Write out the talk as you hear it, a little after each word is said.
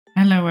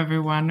Hello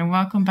everyone and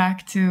welcome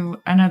back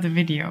to another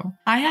video.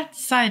 I have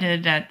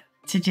decided that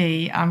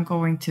today I'm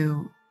going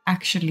to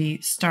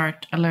actually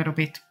start a little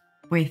bit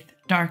with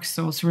Dark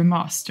Souls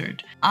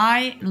Remastered.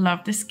 I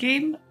love this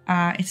game,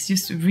 it's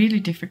just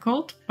really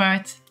difficult,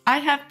 but I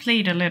have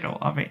played a little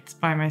of it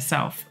by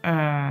myself.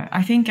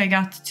 I think I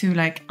got to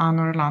like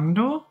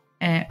Lando.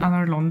 I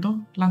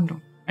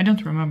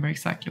don't remember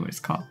exactly what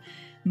it's called,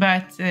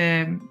 but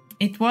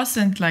it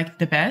wasn't like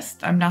the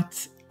best. I'm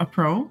not a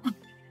pro.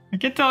 I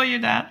can tell you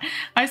that.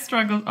 I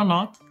struggled a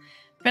lot,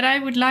 but I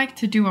would like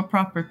to do a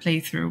proper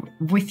playthrough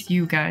with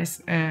you guys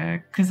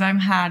because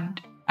I've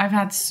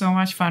had so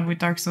much fun with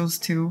Dark Souls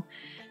 2,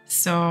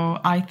 so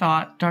I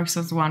thought Dark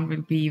Souls 1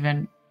 will be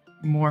even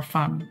more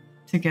fun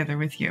together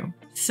with you.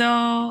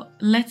 So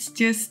let's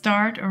just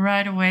start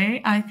right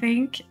away, I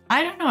think.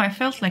 I don't know, I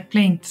felt like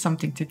playing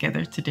something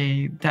together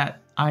today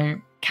that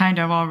I'm kind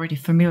of already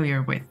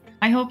familiar with.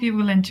 I hope you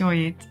will enjoy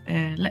it.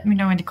 Let me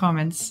know in the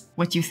comments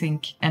what you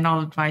think and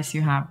all advice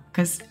you have.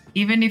 Because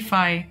even if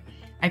I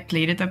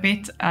played it a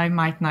bit, I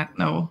might not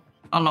know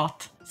a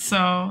lot.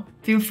 So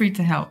feel free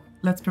to help.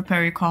 Let's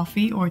prepare your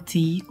coffee or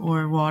tea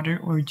or water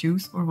or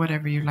juice or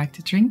whatever you like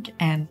to drink.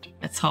 And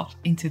let's hop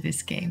into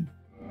this game.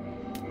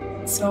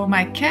 So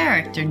my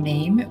character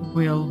name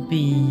will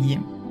be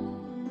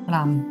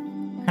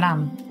Klanten.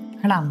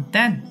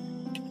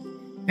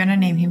 I'm gonna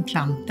name him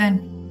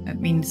Klanten. That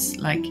means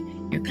like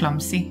you're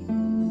clumsy.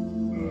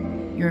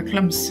 You're a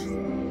clums.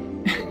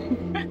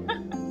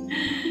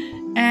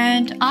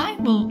 And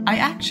I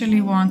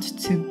actually want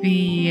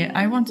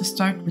to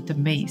start with the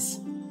maze.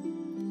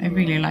 I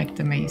really like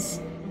the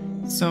maze.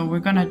 So we're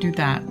gonna do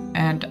that.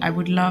 And I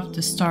would love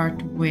to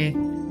start with,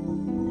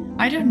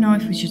 I don't know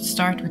if we should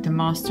start with the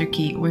master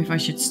key or if I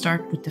should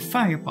start with the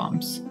fire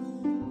bombs.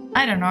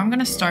 I don't know, I'm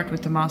gonna start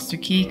with the master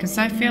key because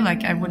I feel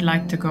like I would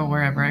like to go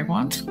wherever I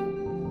want.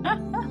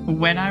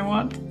 When I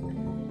want.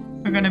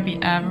 We're gonna be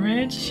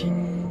average.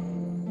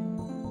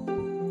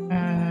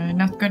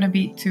 Not gonna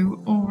be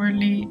too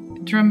overly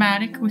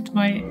dramatic with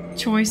my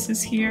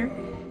choices here.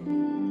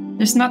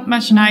 There's not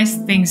much nice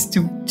things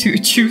to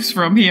choose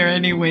from here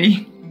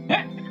anyway.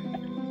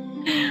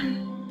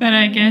 But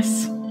I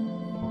guess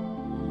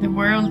the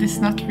world is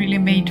not really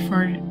made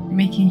for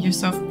making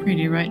yourself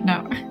pretty right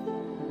now.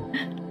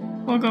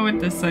 We'll go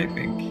with this, I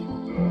think.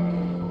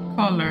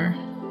 Color.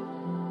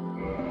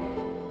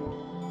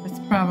 That's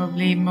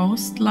probably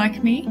most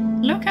like me.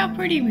 Look how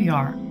pretty we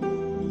are.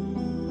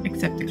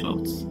 Except the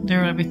clothes.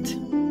 They're a bit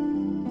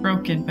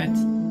broken, but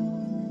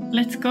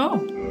let's go.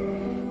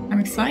 I'm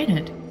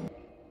excited.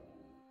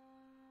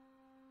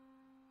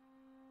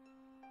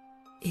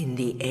 In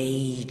the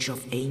age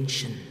of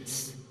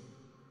ancients,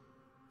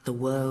 the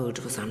world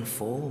was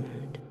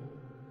unformed,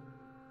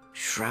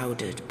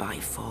 shrouded by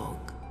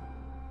fog.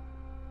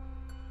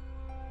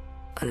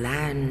 A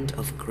land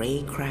of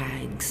grey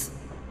crags,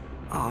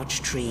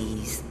 arch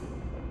trees,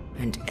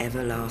 and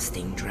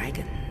everlasting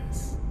dragons.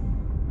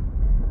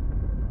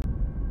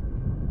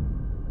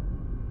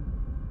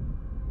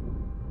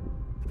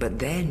 But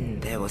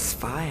then there was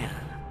fire,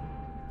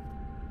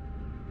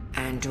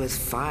 and with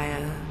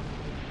fire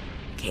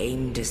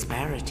came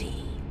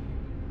disparity.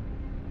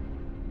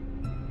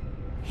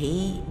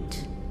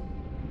 Heat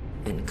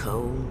and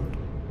cold,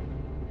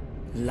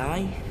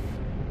 life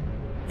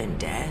and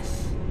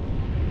death,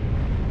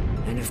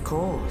 and of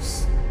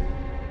course,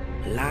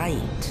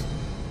 light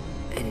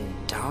and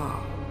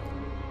dark.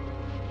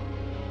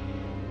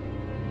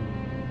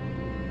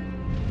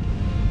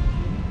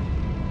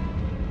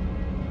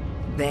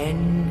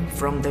 Then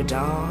from the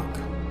dark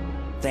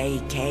they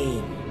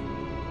came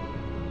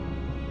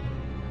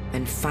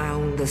and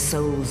found the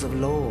souls of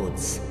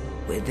lords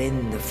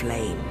within the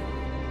flame.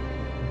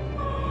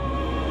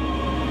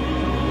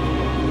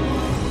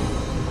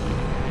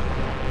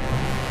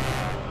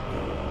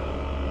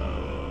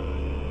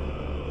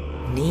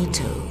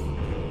 Nito,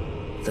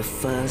 the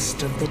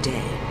first of the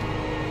dead.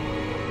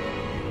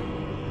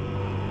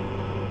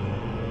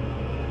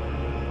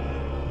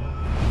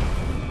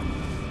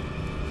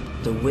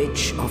 The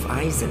Witch of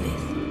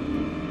Izalith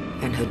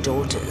and her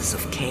daughters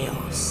of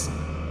Chaos.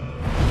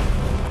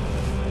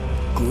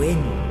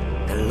 Gwyn,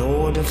 the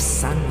Lord of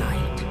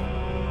Sunlight,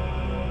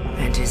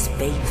 and his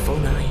faithful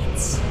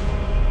knights.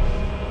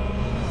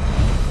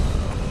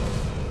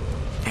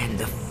 And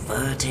the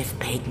furtive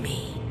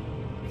pygmy,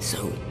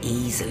 so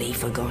easily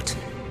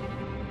forgotten.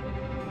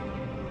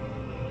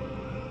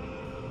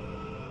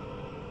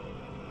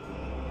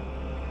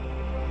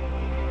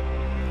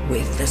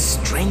 With the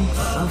strength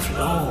of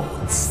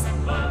lords,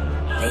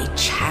 they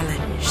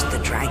challenged the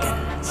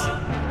dragons.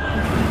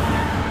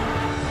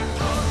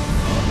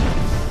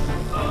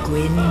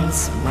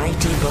 Gwyn's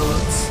mighty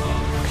bolts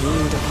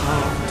peeled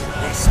apart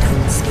their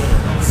stone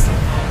scales.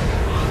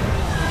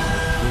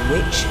 The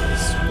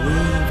witches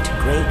weaved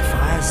great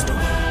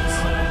firestorms.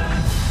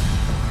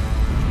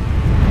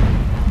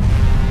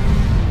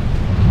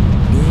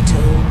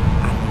 Nito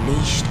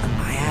unleashed a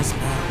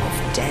miasma of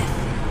death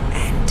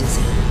and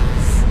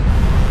disease.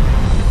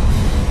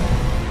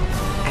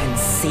 And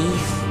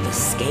Seath the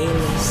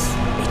Scaleless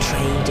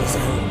betrayed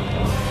disowned,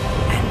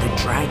 and the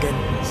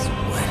dragons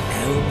were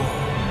no more.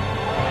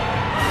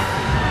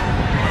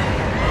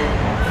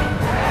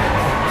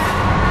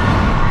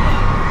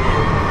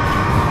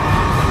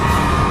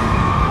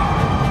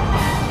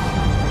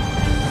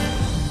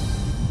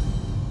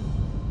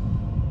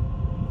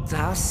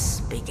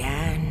 Thus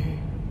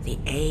began the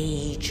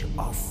Age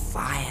of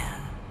Fire.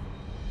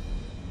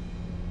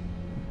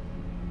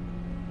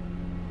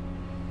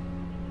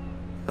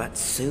 But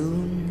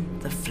soon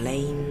the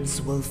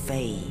flames will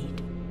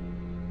fade,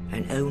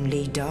 and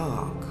only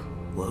dark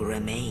will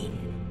remain.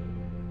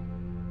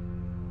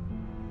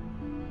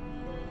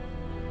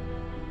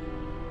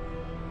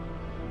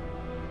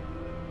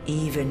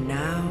 Even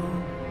now,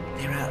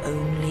 there are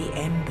only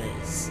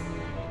embers,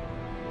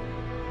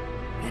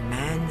 and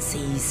man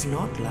sees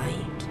not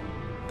light,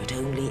 but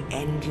only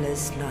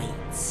endless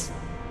nights.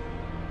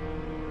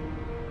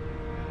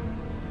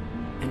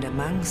 And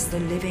amongst the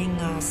living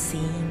are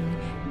seen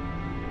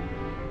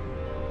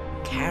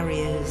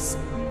carriers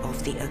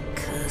of the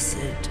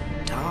accursed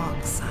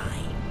dark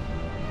sign.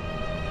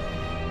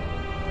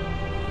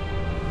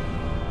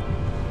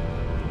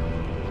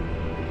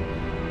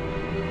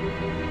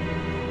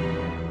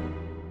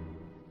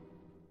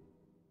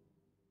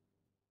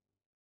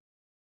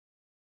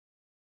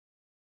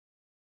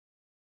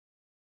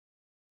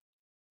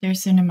 Their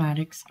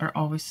cinematics are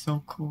always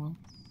so cool.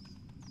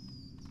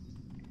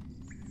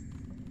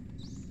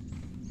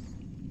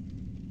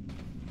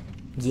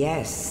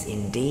 Yes,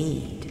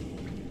 indeed.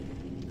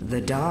 The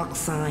dark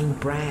sign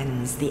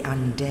brands the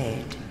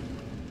undead.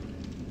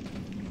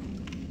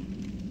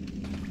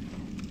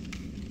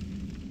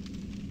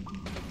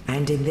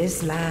 And in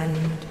this land,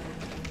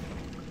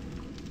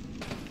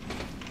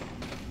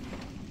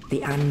 the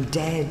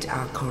undead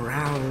are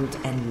corralled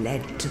and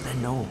led to the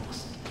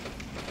north.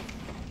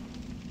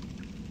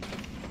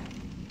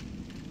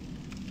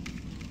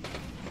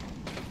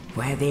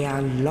 Where they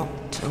are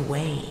locked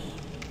away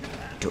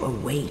to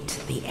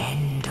await the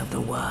end of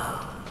the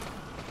world.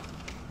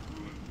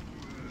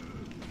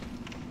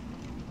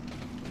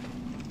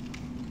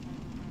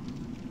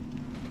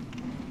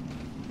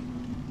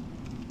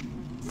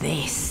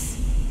 This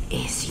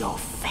is your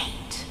fate.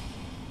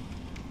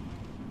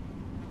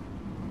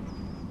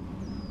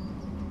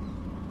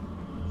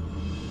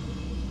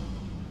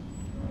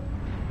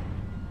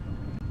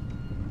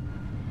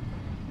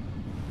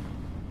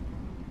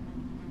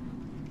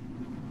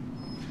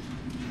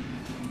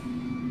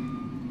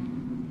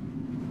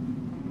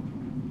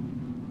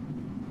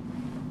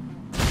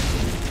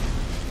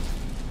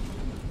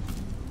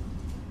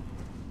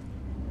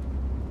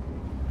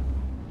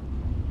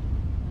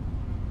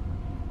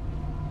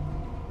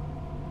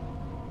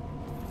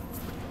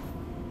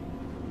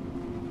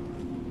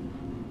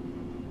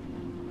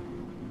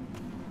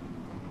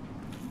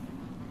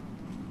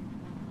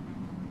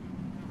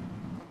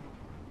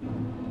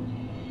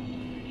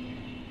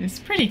 It's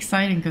pretty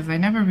exciting because I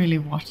never really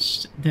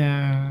watched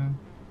the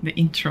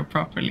intro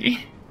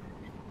properly.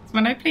 So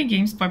when I play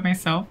games by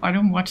myself, I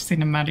don't watch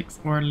cinematics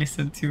or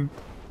listen to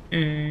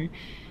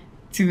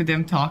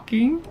them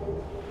talking.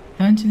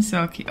 Dungeons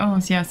are okay. Oh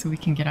yeah, so we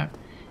can get out.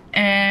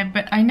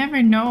 But I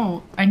never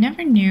knew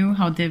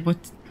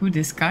who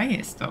this guy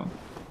is though.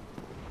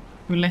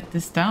 Who let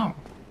this down?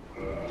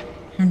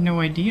 I have no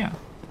idea.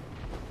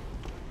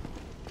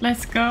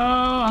 Let's go!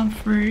 I'm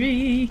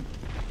free.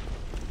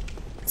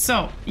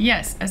 So,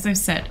 yes, as I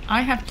said,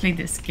 I have played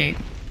this game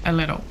a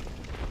little.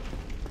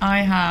 I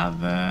have...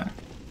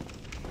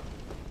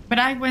 but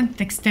I went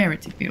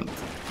dexterity build.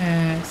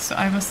 So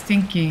I was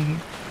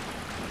thinking...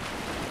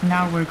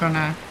 Now we're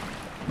gonna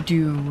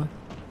do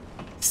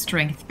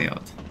strength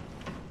build.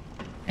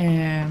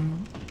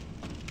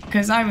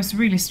 Because I was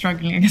really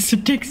struggling against a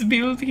dex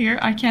build here.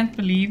 I can't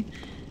believe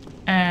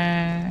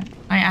I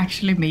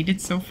actually made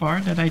it so far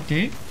that I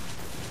did.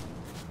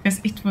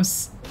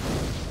 Because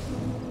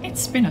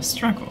it's been a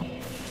struggle.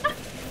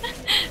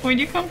 When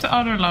you come to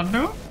Outer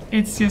London,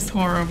 it's just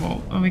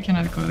horrible. Oh, we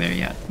cannot go there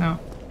yet. No.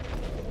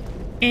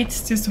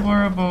 It's just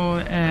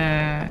horrible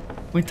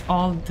with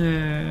all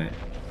the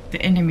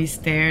enemies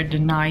there, the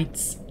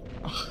knights.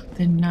 Oh,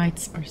 the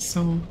knights are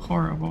so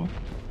horrible.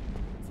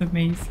 It's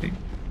amazing.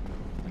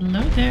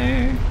 Hello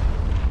there.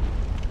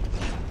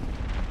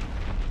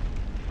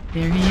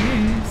 There he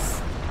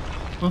is.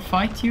 We'll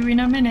fight you in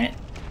a minute.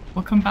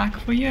 We'll come back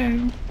for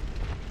you.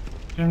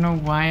 I don't know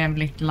why I'm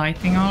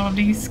lighting all of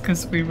these,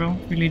 because we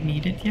won't really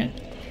need it yet.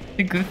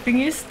 The good thing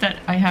is that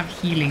I have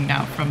healing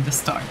now from the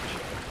start.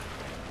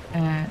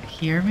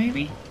 Here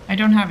maybe? I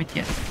don't have it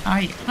yet.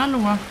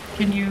 Hello,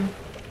 can you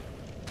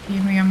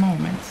give me a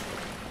moment?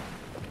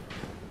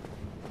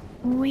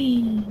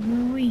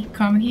 Wee,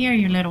 come here,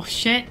 you little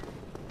shit.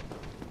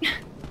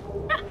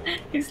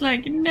 He's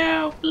like,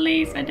 no,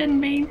 please, I didn't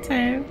mean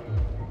to.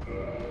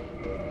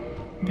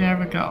 There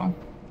we go.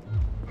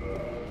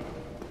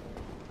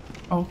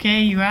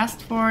 Okay, you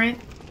asked for it.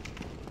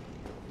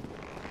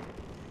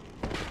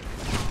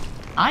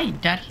 Aye,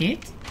 that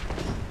hit.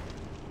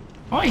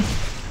 Oi,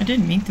 I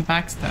didn't mean to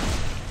backstab.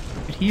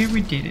 But here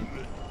we did it.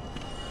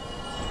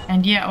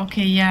 And yeah,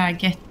 okay, yeah, I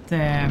get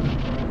the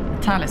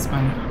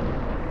talisman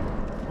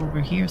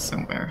over here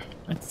somewhere.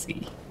 Let's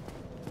see.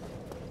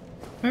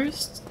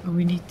 First,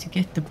 we need to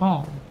get the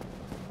ball.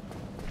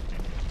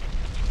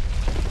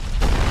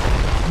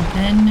 And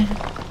then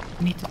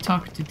we need to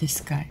talk to this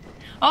guy.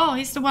 Oh,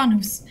 he's the one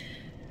who's...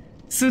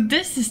 So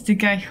this is the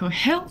guy who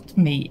helped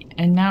me,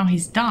 and now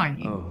he's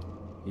dying. Oh,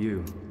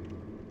 you.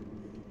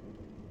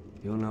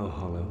 You're no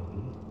hollow.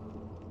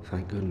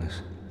 Thank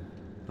goodness.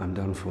 I'm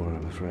done for,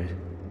 I'm afraid.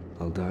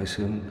 I'll die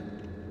soon,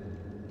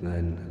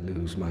 then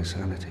lose my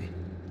sanity.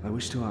 I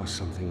wish to ask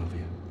something of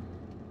you.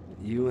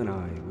 You and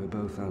I, we're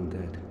both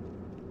undead.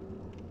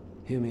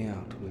 Hear me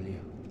out, will you?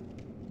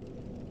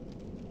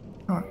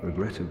 Sure.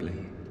 Regrettably,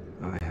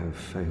 I have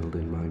failed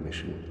in my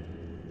mission,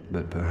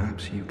 but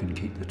perhaps you can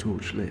keep the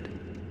torch lit.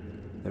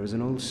 There is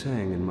an old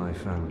saying in my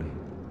family,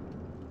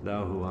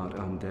 "Thou who art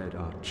undead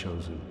art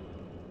chosen,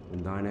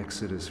 and thine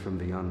exodus from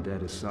the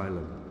undead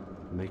asylum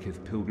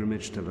maketh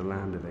pilgrimage to the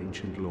land of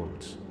ancient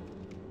lords.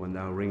 When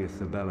thou ringeth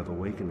the bell of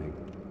awakening,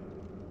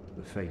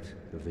 the fate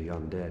of the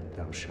undead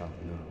thou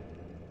shalt know."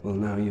 Well,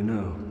 now you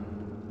know,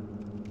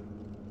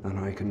 and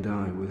I can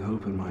die with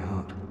hope in my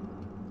heart.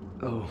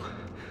 Oh,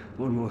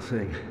 one more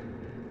thing.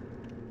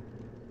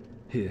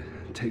 Here,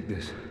 take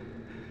this.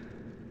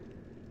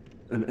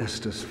 An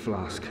Estus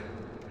flask,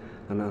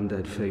 an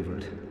undead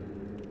favorite.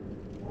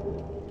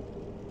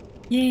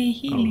 Yay,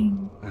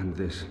 healing. Oh, and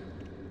this.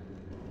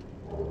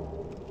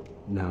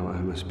 Now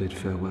I must bid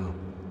farewell.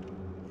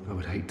 I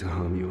would hate to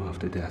harm you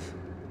after death.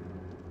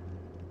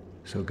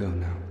 So go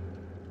now,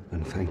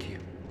 and thank you.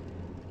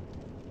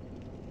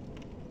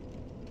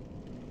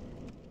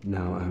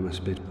 Now I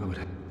must bid... I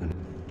would...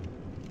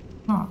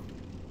 Oh,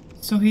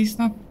 so he's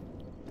not...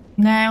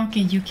 Nah, okay,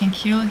 you can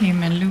kill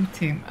him and loot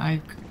him.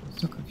 I'm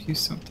so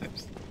confused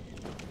sometimes.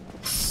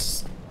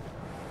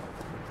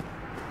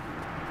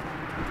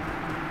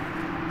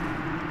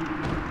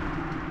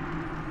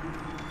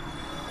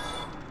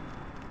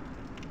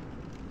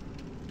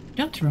 I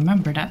don't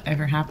remember that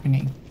ever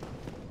happening.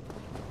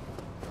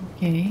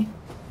 Okay.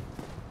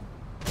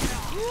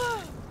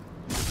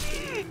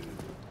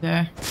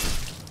 There.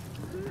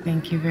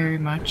 Thank you very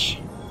much.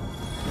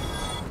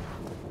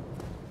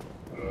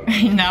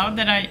 Now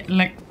that I,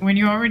 like, when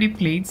you already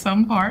played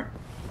some part,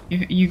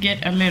 you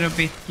get a little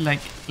bit,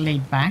 like,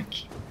 laid back,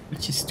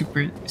 which is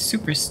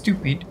super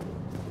stupid.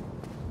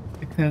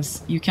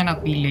 Because you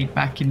cannot be laid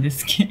back in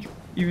this game,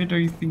 even though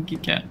you think you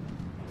can.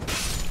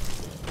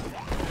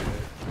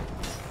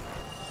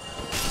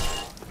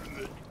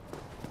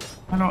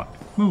 Hello.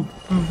 Move.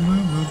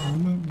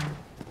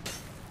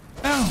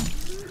 Oh.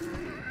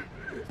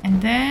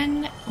 And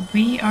then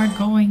we are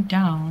going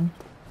down.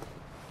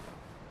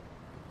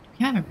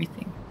 We have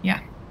everything. Yeah.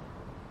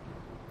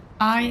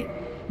 I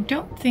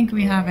don't think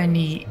we have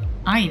any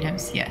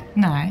items yet.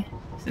 No.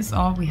 This is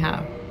all we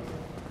have.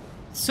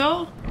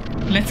 So,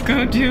 let's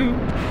go to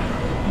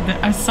the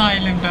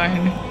asylum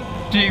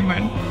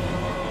demon.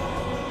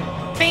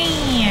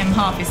 Bam!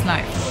 Half his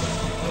life.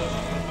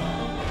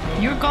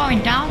 You're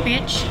going down,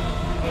 bitch.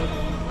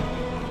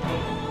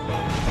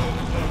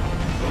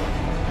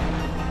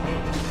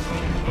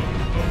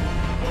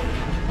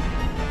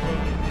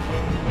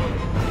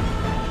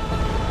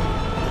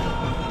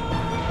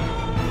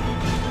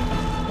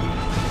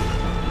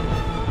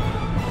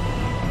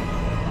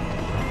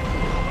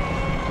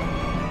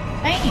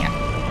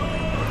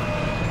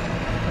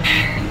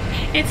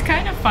 It's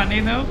kind of funny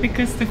though,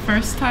 because the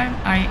first time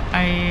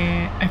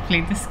I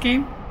played this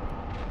game,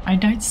 I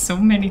died so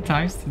many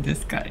times to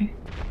this guy.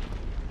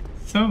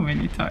 So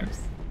many times.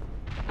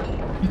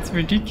 It's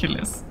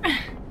ridiculous.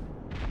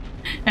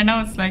 And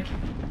now it's like,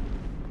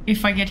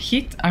 if I get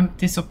hit, I'm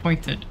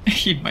disappointed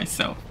in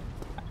myself.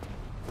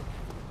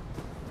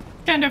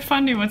 Kind of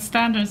funny what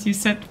standards you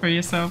set for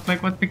yourself,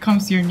 like what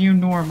becomes your new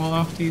normal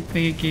after you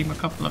play a game a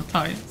couple of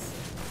times.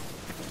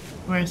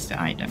 Where's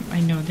the item?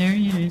 I know, there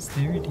it is,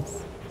 there it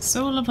is.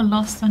 Soul of a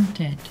Lost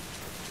Undead.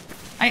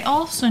 I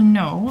also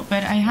know,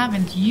 but I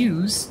haven't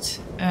used,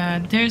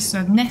 there's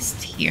a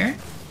nest here,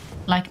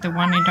 like the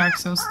one in Dark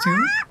Souls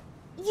 2.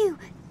 You,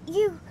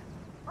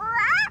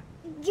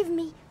 give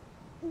me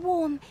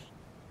warm,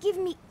 give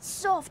me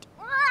soft.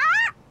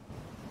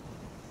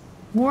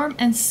 Warm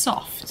and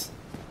soft.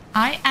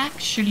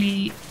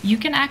 You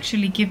can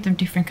actually give them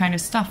different kind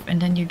of stuff,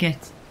 and then you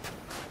get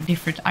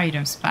different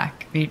items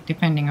back,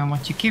 depending on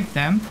what you give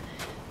them.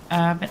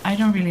 But I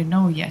don't really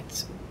know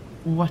yet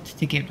what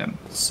to give them,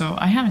 so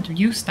I haven't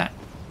used that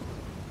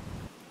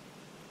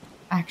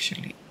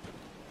actually.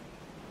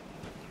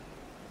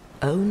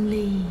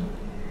 Only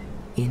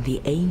in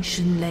the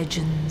ancient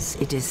legends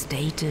it is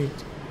stated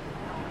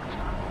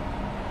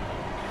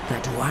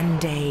that one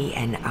day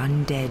an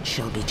undead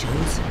shall be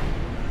chosen.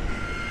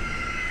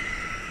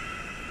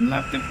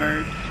 Love the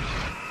bird.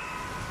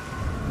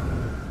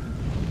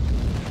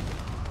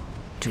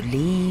 To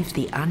leave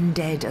the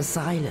undead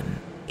asylum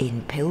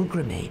in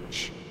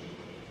pilgrimage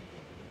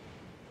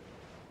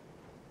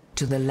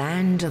to the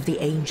land of the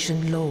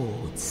ancient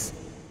lords.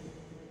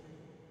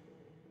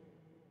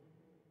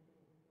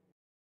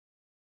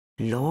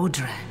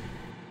 Lordran,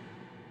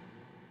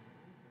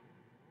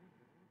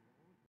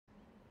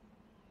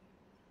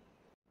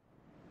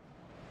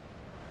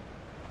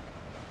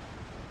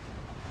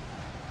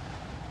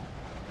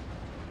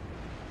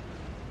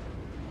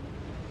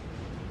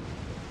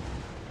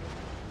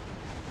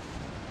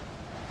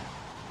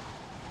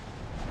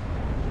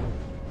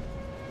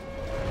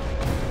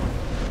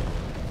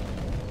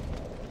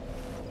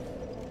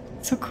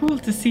 so cool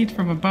to see it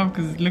from above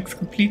because it looks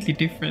completely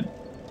different.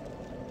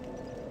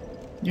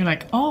 You're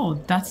like, oh,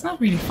 that's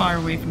not really far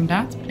away from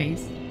that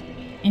place.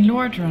 In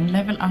Lordran,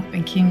 level up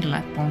and kindle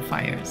at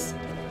bonfires.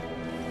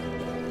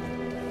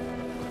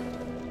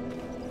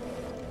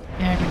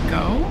 There we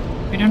go.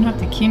 We don't have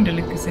to kindle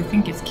it because I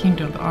think it's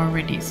kindled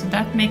already. So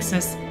that makes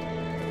us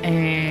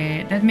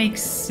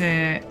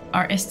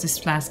our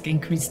Estus flask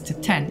increase to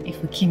 10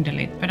 if we kindle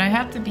it. But I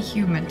have to be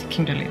human to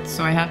kindle it.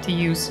 So I have to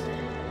use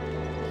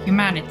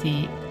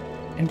humanity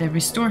and then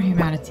restore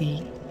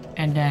humanity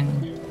and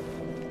then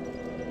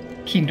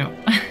kindle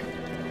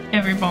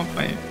every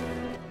bonfire.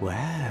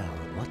 Well,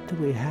 what do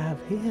we have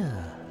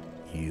here?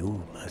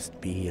 You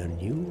must be a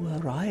new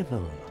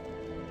arrival.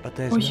 But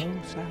there's no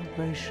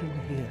salvation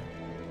here.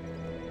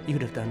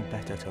 You'd have done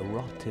better to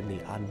rot in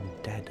the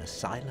undead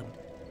asylum.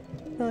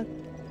 But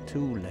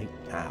too late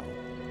now.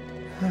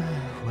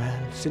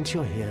 Well, since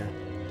you're here,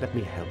 let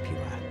me help you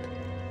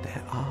out.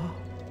 There are,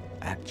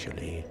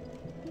 actually,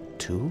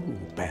 2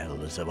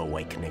 bells of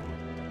awakening.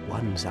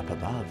 One's up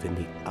above in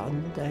the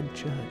undead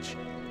church.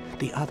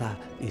 The other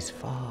is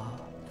far,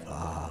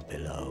 far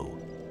below,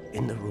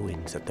 in the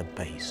ruins at the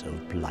base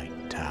of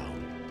Blight Town.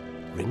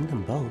 Ring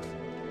them both,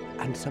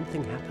 and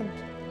something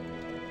happens.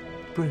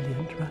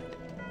 Brilliant, right?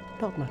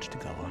 Not much to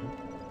go on,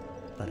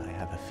 but I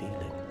have a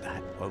feeling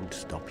that won't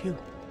stop you.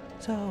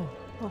 So,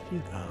 off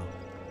you go.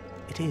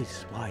 It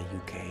is why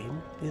you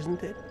came,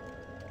 isn't it?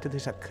 To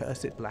this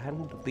accursed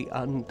land of the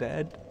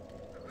undead?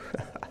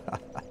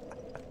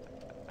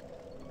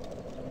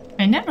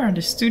 I never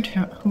understood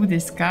who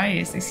this guy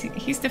is.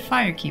 He's the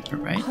firekeeper,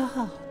 right?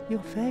 Ah, your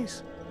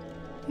face.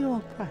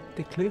 You're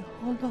practically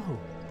hollow.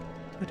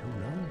 But who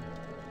knows?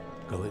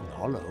 Going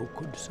hollow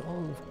could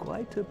solve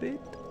quite a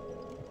bit.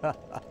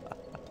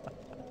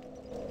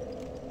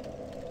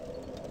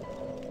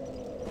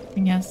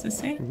 Anything else to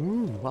say?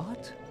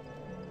 What?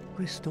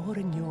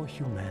 Restoring your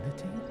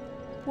humanity?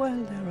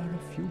 Well, there are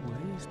a few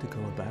ways to go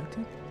about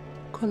it.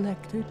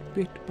 Collected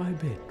bit by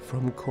bit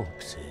from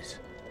corpses.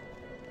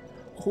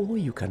 Or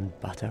you can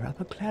butter up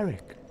a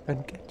cleric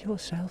and get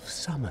yourself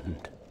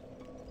summoned.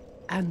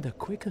 And the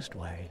quickest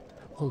way,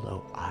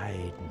 although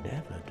I'd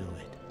never do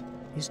it,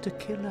 is to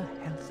kill a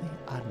healthy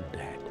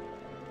undead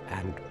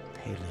and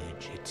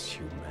pillage its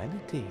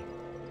humanity.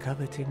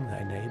 Coveting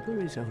thy neighbor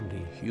is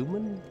only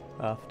human,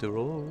 after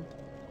all.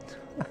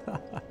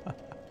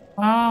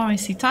 Oh,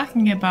 is he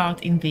talking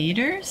about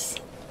invaders?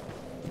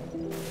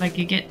 Like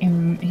you get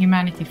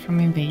humanity from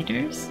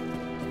invaders?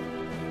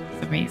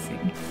 It's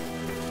amazing.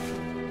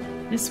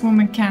 This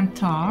woman can't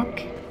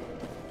talk.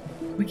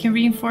 We can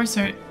reinforce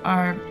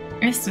our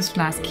Estus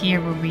flask here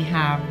where we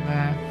have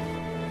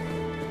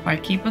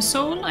Firekeeper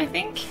Soul, I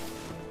think.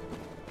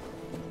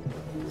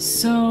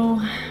 So,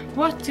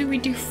 what do we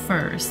do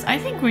first? I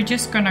think we're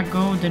just gonna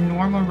go the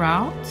normal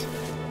route.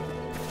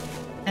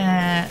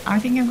 I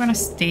think I'm gonna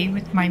stay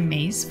with my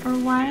mace for a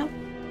while.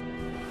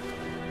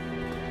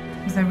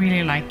 Because I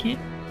really like it.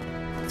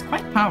 It's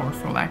quite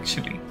powerful,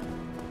 actually.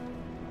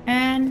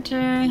 And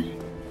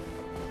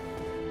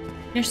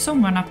there's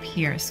someone up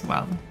here as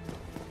well.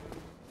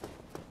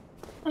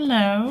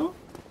 Hello,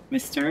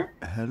 mister?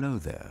 Hello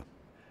there.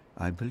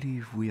 I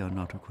believe we are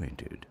not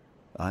acquainted.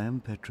 I am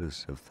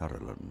Petrus of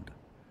Thoroland.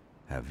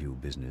 Have you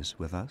business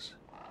with us?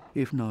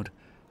 If not,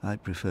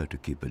 I'd prefer to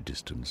keep a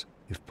distance,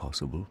 if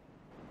possible.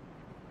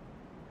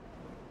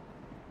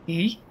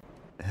 Hey.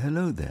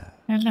 Hello there.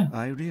 Hello.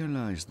 I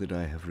realize that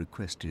I have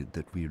requested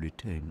that we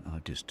retain our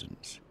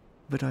distance,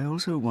 but I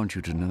also want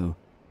you to know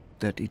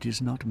that it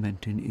is not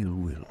meant in ill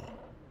will.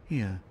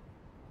 Here,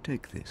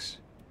 take this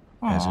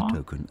as a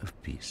token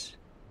of peace.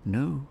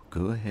 No,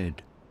 go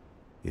ahead.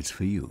 It's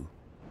for you.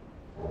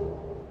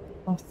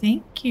 Oh,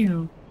 thank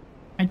you.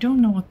 I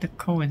don't know what the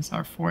coins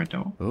are for,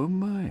 though. Oh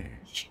my.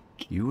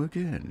 You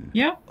again?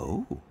 Yeah.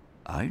 Oh,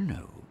 I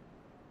know.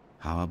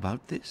 How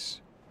about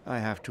this? I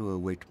have to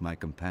await my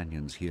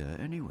companions here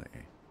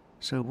anyway.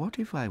 So what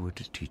if I were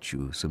to teach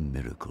you some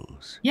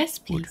miracles? Yes,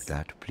 please. Would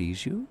that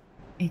please you?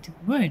 It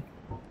would.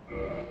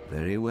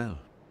 Very well.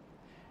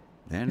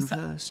 Then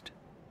first,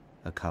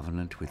 a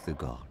covenant with the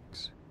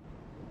gods.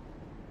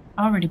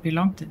 I already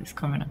belong to this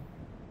covenant.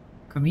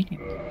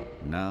 Comedian.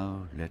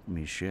 Now let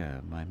me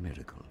share my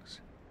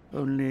miracles.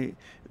 Only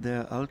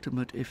their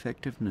ultimate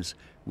effectiveness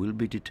will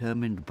be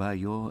determined by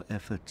your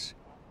efforts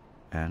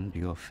and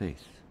your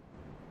faith.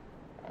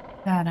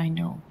 That I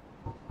know.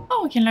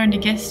 Oh, we can learn the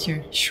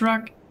gesture.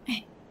 Shrug.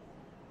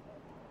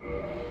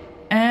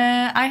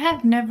 I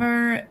have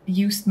never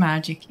used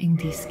magic in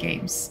these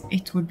games.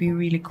 It would be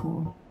really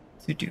cool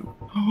to do.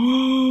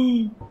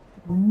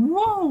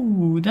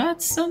 Whoa,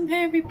 that's some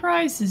heavy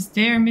prices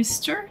there,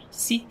 mister.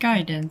 Seek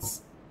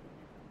guidance.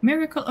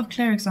 Miracle of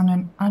clerics on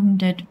an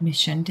undead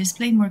mission.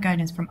 Display more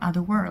guidance from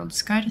other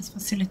worlds. Guidance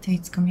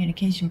facilitates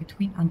communication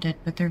between undead,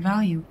 but their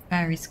value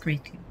varies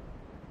greatly.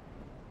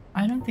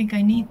 I don't think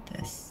I need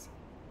this.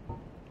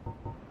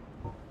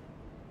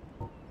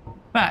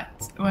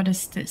 But, what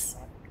is this?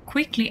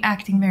 Quickly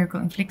acting miracle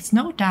inflicts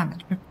no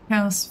damage, but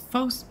propels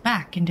foes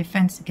back in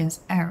defense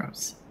against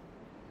arrows.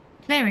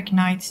 Cleric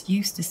knights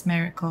use this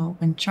miracle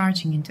when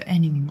charging into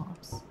enemy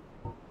mobs.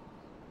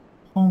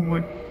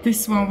 Homeward.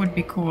 This one would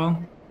be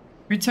cool.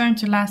 Return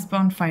to last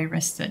bonfire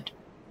rested.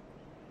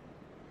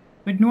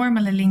 With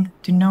normally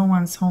linked to no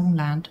one's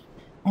homeland,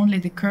 only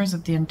the curse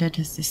of the undead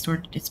has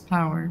distorted its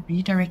power,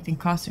 redirecting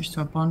casters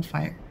to a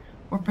bonfire.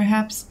 Or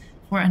perhaps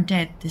for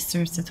undead this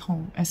serves at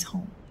home as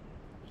home.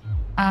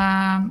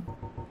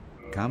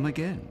 Come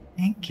again.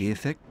 Thank you. The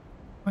effect.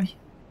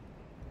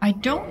 I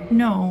don't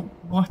know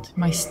what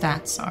my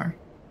stats are.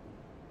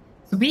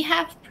 So we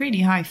have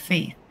pretty high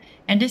faith.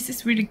 And this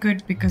is really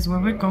good because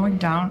when we're going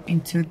down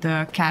into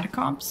the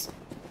catacombs,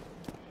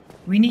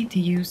 we need to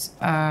use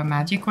a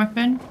magic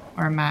weapon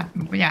or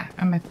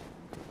a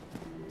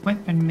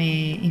weapon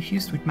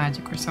infused with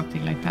magic or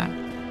something like that.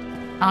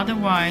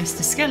 Otherwise,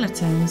 the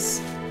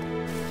skeletons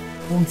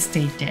won't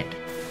stay dead,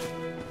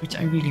 which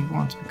I really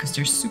want because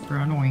they're super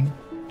annoying.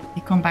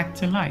 They come back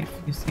to life,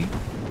 you see.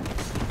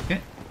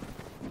 Good.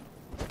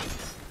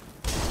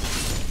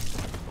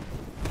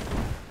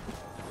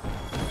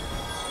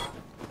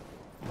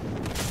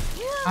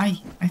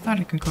 I thought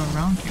I could go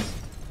around here.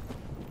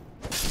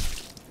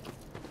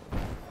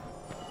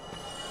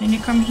 Can you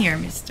come here,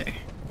 mister?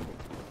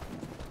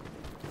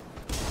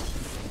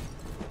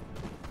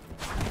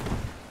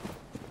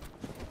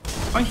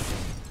 Oi.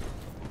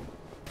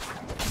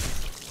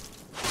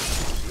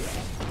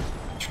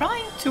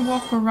 Trying to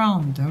walk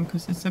around them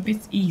because it's a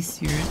bit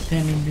easier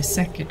than in the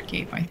second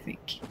game, I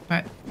think.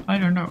 But I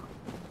don't know.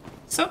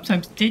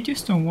 Sometimes they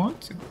just don't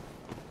want to.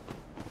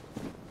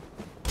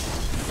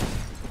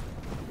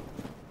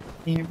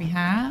 There we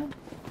have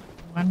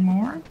one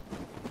more.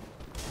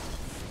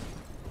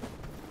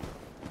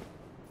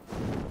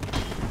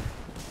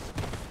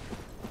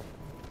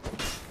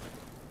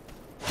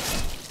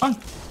 Oh,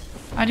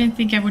 I didn't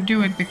think I would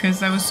do it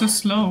because I was so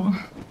slow.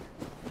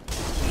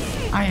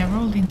 I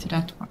rolled into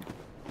that one.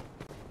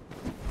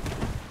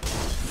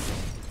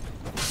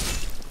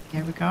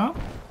 There we go.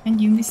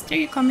 And you, mister,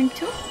 you coming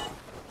too?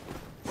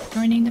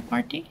 Joining the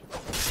party?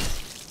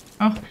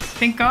 Oh,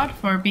 thank God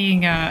for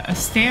being a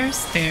stair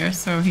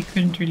so he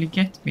couldn't really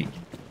get me.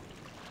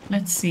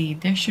 Let's see,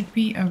 there should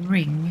be a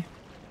ring.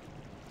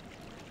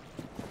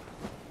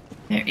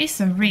 There is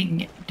a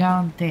ring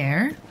down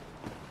there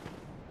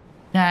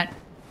that...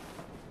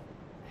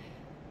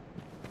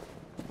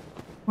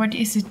 What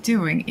is it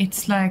doing?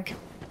 It's like...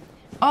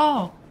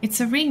 Oh, it's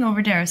a ring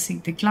over there. See,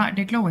 the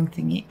glowing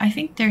thingy. I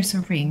think there's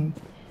a ring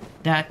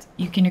that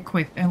you can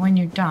equip, and when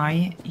you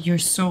die, your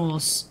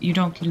souls... You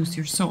don't lose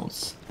your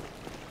souls.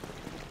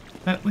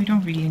 But we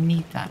don't really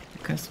need that,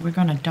 because we're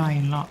gonna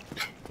die a lot.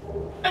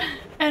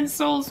 And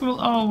souls will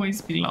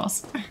always be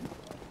lost.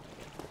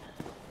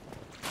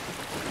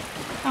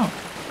 Oh.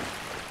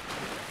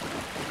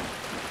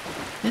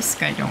 This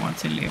guy don't want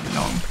to live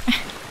long.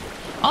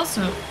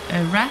 Also,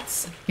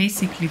 rats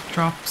basically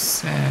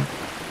drops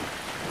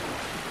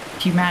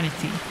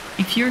humanity.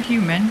 If you're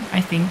human,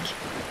 I think,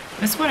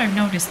 that's what I've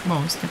noticed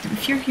most, that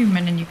if you're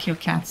human and you kill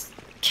cats,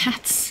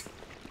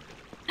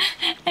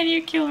 and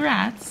you kill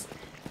rats,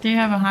 they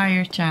have a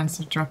higher chance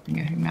of dropping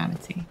a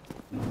humanity.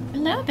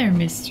 Hello there,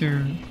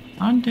 Mr.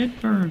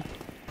 Undead Bird.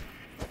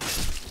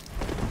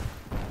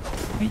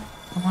 Wait,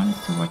 I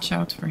wanted to watch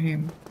out for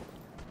him.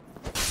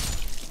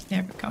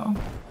 There we go.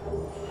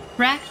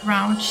 Cracked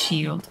round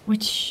shield,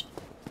 which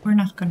we're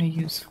not gonna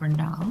use for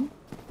now.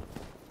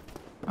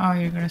 Oh,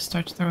 you're gonna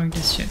start throwing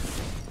this shit.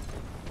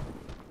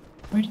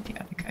 Where did the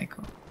other guy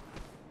go?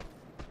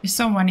 There's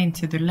someone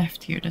into the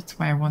left here, that's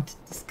why I wanted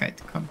this guy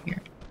to come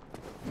here.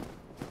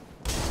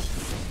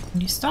 Can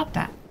you stop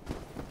that?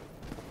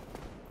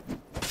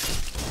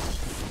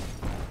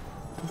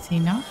 Is he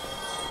enough?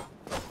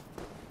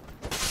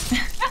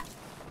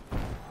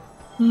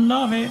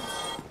 Love it.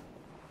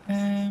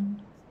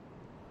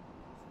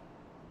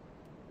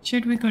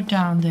 Should we go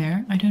down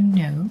there? I don't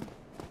know.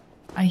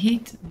 I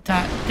hate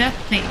that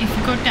thing. If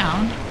you go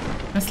down,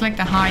 that's like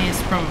the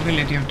highest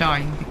probability of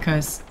dying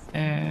because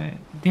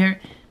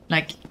they're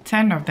like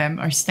 10 of them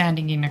are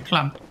standing in a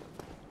clump.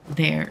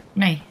 There,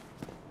 nay,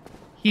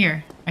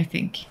 here, I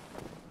think.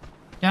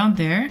 Down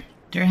there,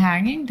 they're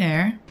hanging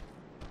there.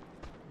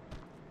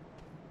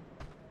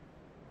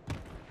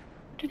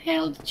 Where the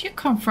hell did you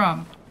come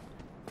from?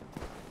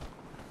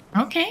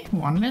 Okay,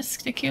 one less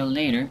to kill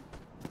later.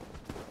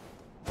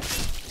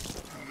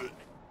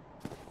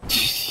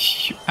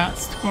 You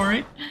asked for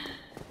it.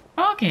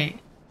 Okay,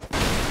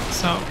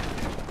 so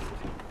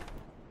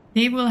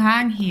they will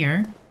hang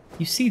here.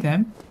 You see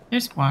them?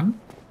 There's one,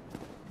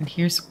 and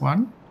here's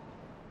one,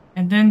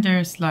 and then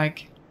there's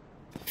like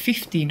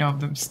 15 of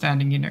them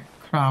standing in a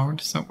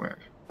crowd somewhere.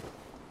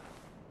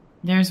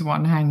 There's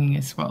one hanging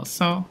as well.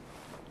 So,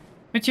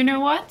 but you know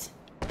what?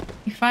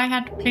 If I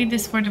had played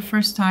this for the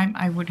first time,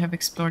 I would have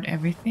explored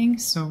everything.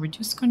 So we're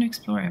just gonna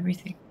explore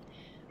everything.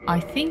 I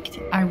think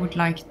I would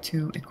like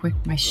to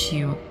equip my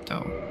shield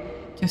though,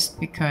 just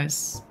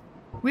because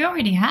we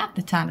already have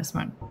the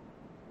talisman.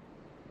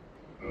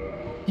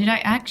 Did I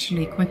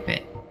actually equip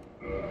it?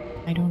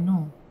 I don't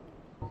know.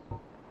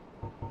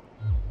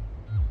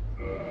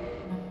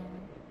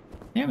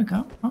 There we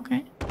go.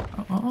 Okay.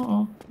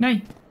 Oh.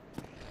 No.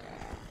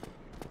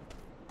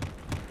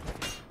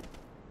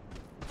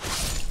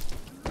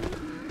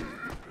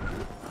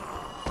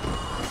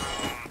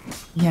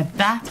 Yeah,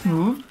 that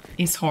move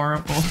is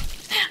horrible.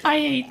 I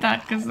hate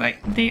that because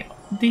like they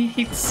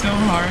hit so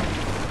hard.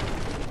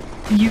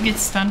 You get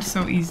stunned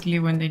so easily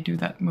when they do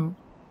that move.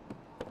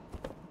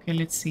 Okay,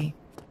 let's see.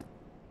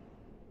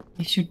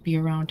 They should be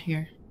around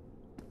here.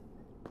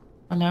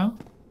 Hello?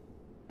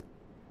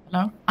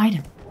 Hello?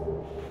 Item.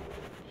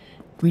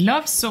 We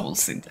love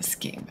souls in this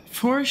game,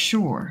 for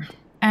sure.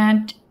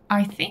 And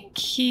I think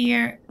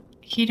here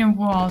hidden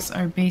walls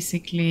are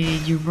basically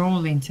you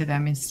roll into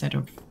them instead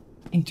of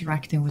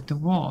interacting with the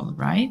wall,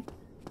 right?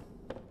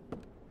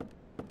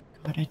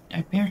 God,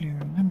 I barely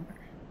remember.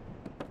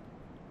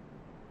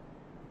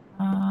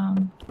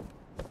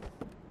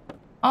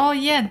 Oh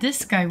yeah,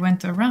 this guy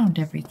went around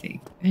everything,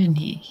 didn't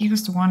he? He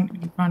was the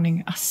one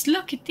running us.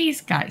 Look at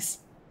these guys.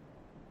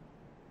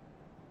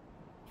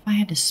 If I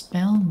had a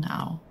spell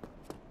now,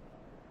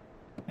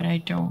 but I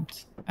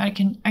don't. I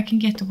can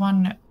get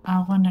one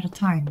at a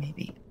time,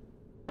 maybe.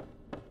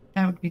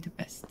 That would be the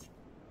best.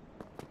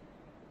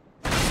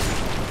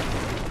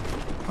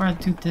 Or I'll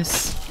do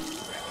this.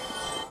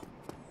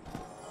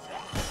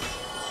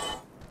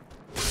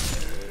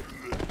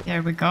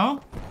 There we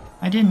go.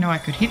 I didn't know I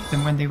could hit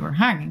them when they were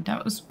hanging.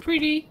 That was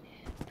pretty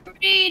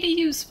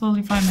useful,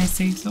 if I may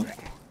say so.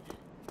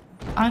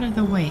 Out of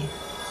the way.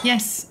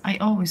 Yes, I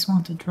always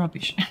wanted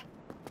rubbish.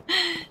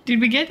 Did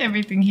we get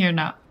everything here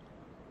now?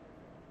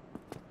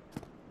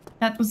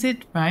 That was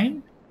it,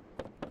 right?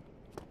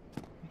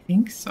 I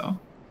think so.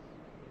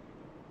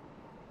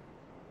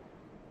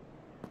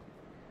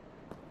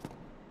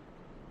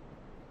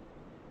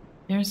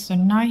 There's a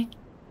night...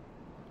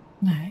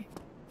 No.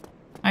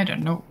 I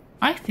don't know.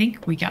 I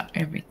think we got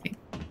everything.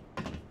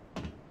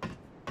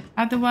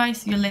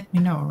 Otherwise, you'll let me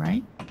know,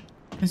 right?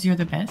 Because you're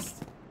the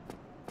best.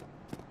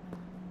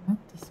 Not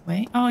this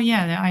way. Oh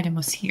yeah, the item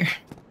was here.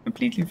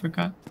 Completely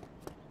forgot.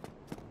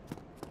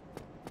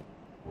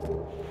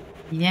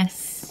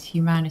 Yes,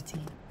 humanity.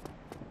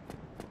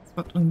 That's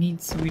what we need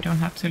so we don't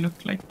have to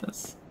look like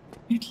this.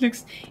 It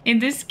looks... In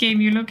this game,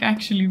 you look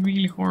actually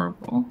really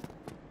horrible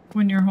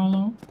when you're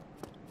hollow.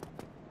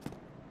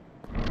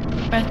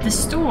 But the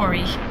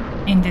story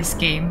in this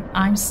game,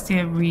 I'm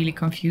still really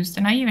confused.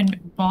 And I even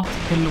bought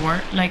the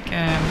lore, like,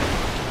 how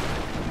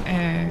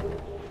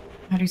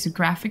do you say,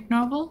 graphic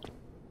novel?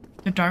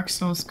 The Dark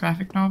Souls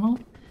graphic novel.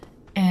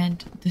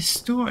 And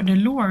the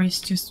lore is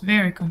just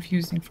very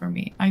confusing for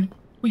me. I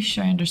wish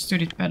I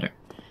understood it better.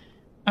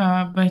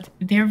 But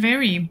they're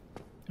very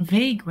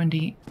vague when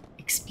they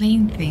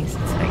explain things.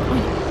 It's like,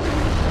 oh,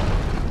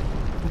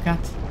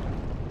 forgot.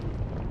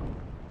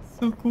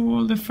 So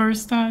cool the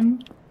first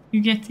time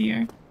you get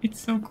here. It's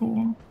so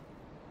cool.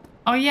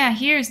 Oh yeah,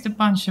 here's the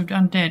bunch of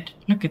undead.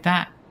 Look at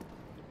that.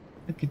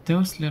 Look at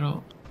those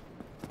little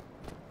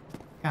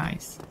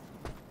guys.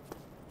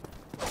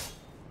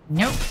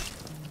 Nope.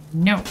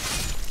 Nope.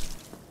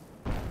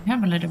 You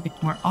have a little bit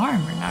more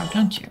armor now,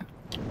 don't you?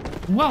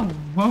 Whoa,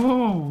 whoa,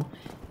 whoa.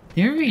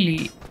 They're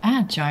really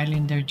agile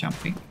in their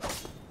jumping.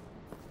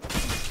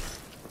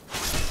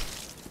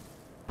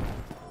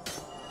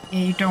 Yeah,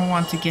 you don't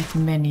want to get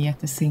many at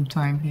the same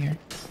time here.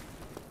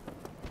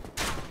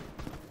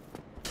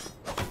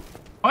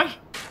 Oi!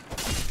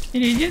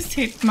 Did he just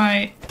hit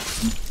my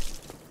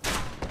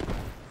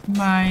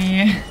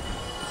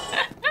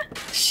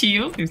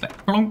shield? He was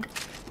like, plonk.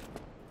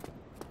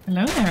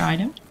 Hello there,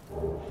 item.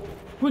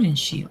 Wooden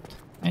shield.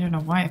 I don't know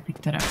why I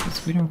picked that up,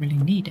 because we don't really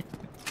need it.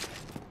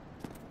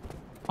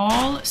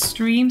 All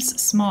streams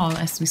small,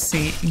 as we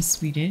say in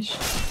Swedish.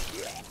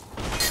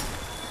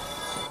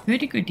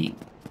 Goody goody.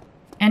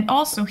 And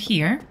also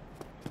here,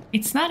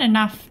 it's not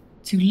enough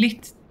to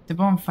lit the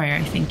bonfire,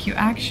 I think. You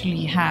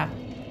actually have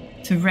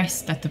to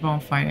rest at the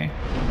bonfire.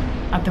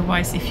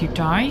 Otherwise, if you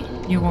die,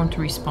 you won't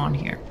respawn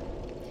here.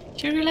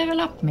 Should we level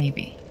up,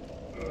 maybe?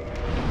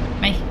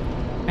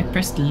 I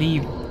pressed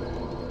leave.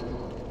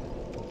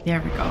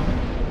 There we go.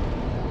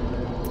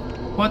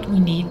 What we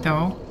need,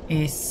 though,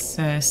 is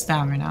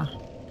stamina.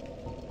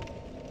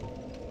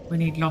 We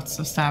need lots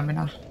of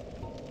stamina.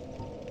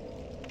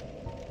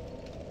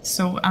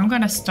 So I'm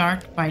gonna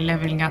start by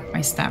leveling up my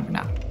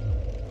stamina.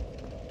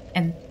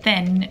 And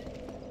then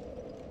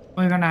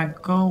we're gonna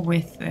go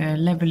with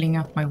leveling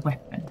up my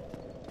weapon.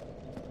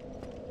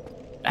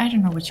 I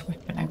don't know which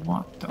weapon I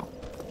want, though.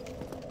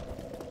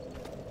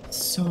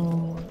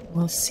 So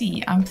we'll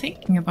see. I'm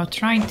thinking about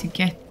trying to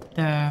get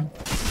the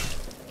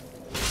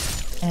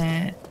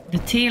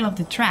tail of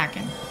the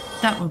dragon.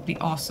 That would be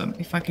awesome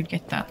if I could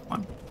get that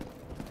one.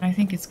 But I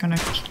think it's gonna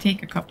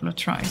take a couple of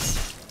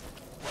tries.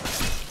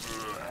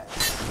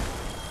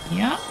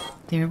 Yeah,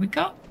 there we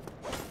go.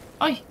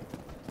 Oi!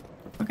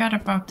 Forgot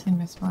about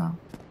him as well.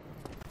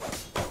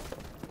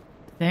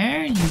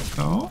 There you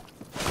go.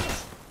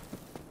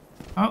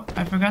 Oh,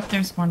 I forgot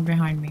there's one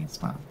behind me as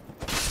well.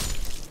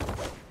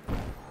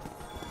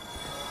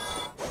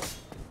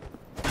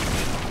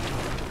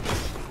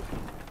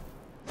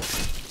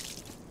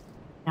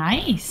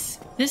 Nice!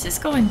 This is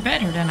going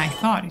better than I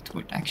thought it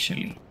would,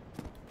 actually.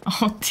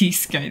 Oh,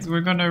 these guys,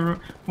 we're gonna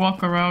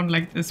walk around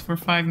like this for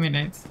 5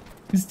 minutes.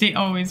 Because they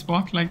always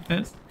walk like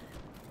this.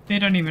 They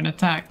don't even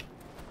attack.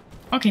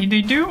 Okay,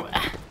 they do.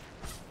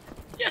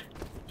 Yeah,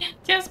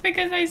 just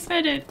because I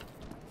said it.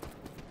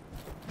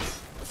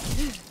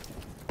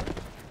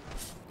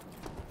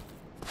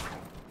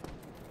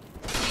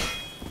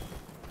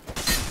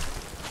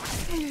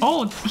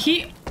 Oh,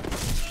 he...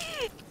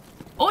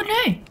 Oh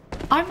no!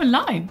 I'm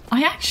alive!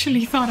 I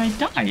actually thought I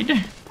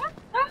died.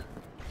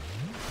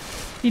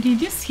 Did he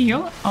just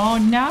heal? Oh,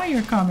 now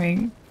you're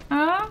coming.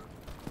 Huh?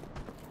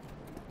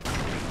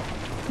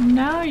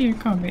 Now you're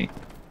coming.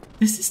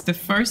 This is the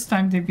first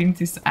time they've been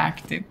this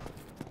active.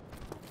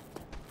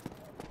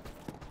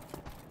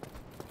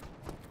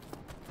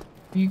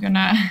 You're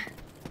gonna...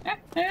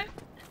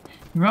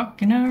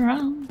 Rocking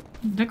around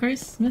the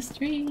Christmas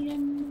tree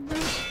and the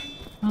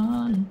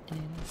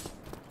holidays.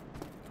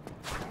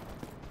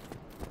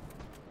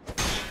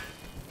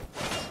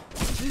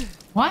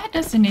 Why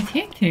doesn't it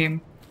hit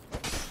him?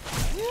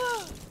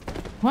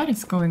 What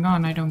is going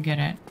on? I don't get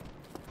it.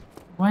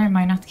 Why am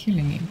I not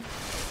killing him?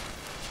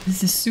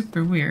 This is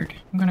super weird.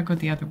 I'm gonna go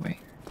the other way.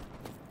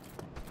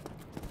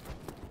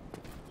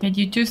 Can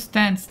you just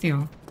stand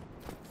still?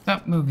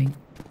 Stop moving.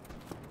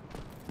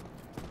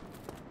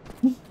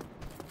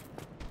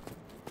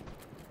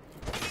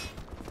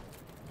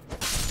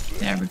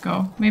 There we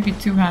go. Maybe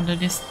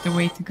two-handed is the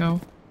way to go.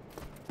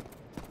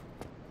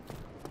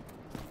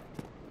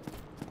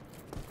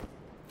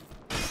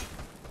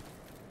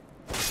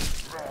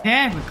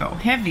 There we go.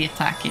 Heavy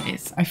attack it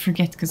is. I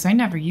forget because I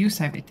never use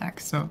heavy attack,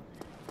 so...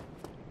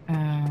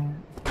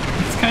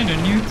 it's kind of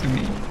new to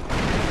me.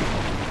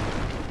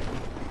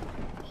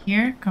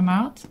 Here, come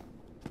out.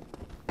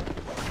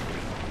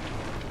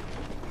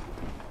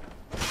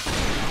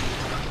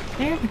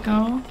 There we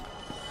go.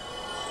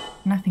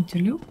 Nothing to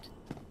loot.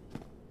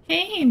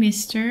 Hey,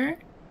 mister.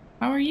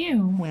 How are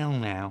you? Well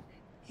now,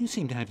 you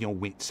seem to have your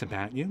wits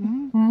about you.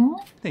 Hmm?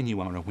 Then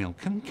you are a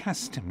welcome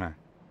customer.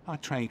 I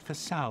trade for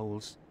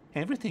souls.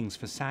 Everything's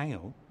for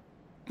sale.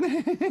 We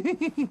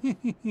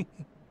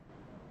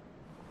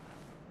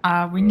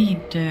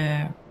need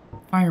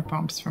fire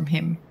bombs from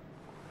him.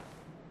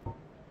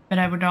 But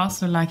I would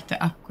also like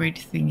the upgrade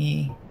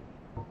thingy.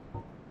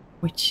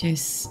 Which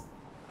is...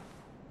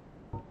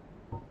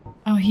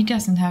 Oh, he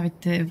doesn't have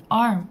it.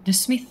 The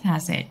smith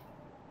has it.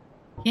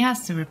 He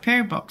has the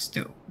repair box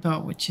though,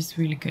 which is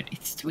really good.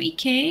 It's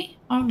 3k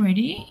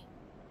already?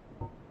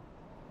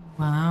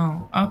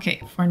 Wow.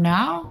 Okay, for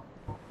now,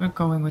 we're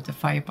going with the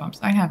fire bombs.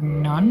 I have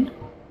none.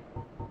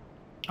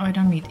 Oh, I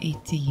don't need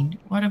 18.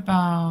 What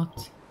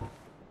about...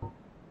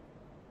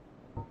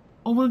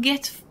 Oh, we'll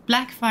get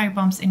black fire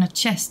bombs in a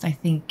chest, I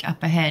think,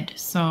 up ahead.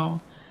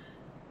 So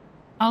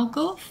I'll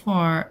go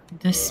for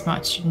this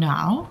much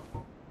now.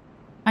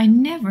 I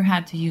never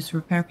had to use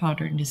repair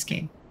powder in this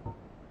game,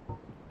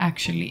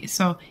 actually.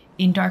 So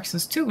in Dark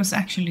Souls 2 was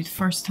actually the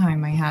first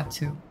time I had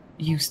to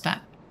use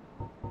that.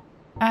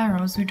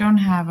 Arrows, we don't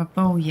have a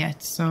bow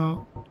yet,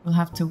 so we'll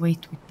have to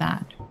wait with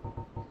that.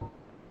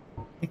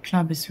 The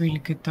club is really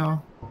good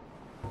though.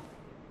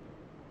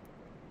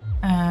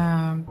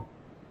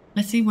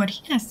 Let's see what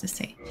he has to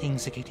say.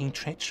 Things are getting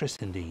treacherous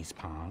in these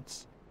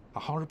parts. A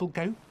horrible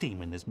goat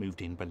demon has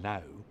moved in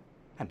below.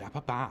 And up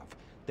above,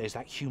 there's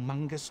that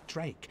humongous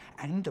drake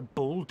and a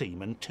bull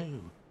demon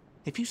too.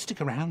 If you stick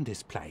around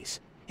this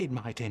place, it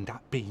might end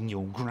up being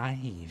your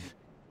grave.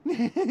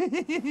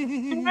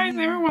 Why is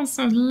everyone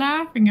so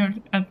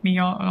laughing at me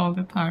all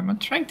the time? I'm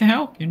trying to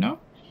help, you know?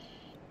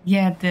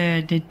 Yeah,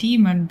 the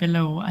demon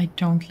below, I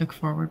don't look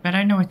forward, but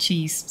I know a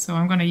cheese, so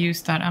I'm gonna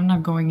use that. I'm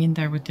not going in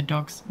there with the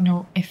dogs.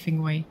 No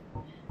effing way.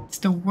 It's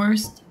the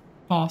worst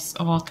boss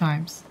of all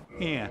times.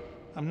 Here,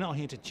 I'm not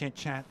here to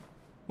chit-chat.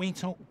 We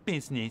talk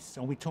business,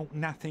 or we talk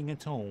nothing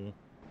at all.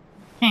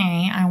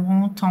 Hey, I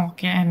won't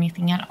talk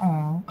anything at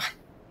all.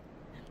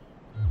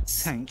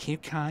 Thank you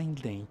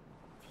kindly.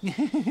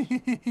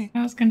 I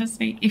was gonna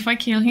say, if I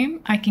kill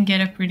him, I can get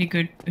a pretty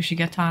good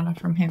Ushigatana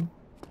from him.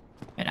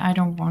 But I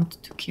don't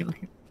want to kill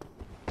him.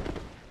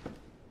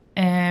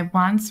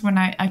 Once when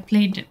I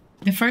played,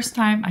 the first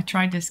time I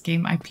tried this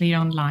game, I played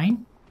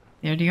online.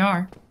 There they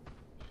are.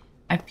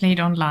 I played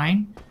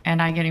online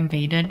and I got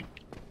invaded.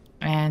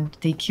 And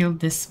they killed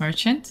this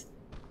merchant.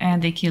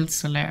 And they killed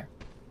Solaire.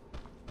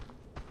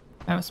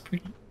 That was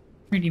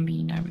pretty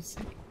mean, I would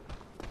say.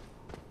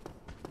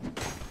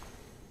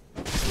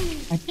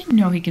 I didn't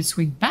know he could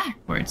swing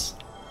backwards.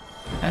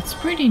 That's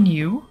pretty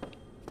new.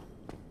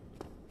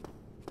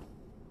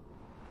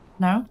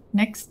 No,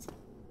 next.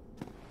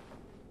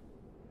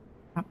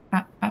 Up,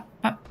 up, up,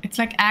 up. It's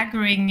like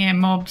aggroing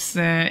mobs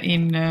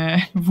in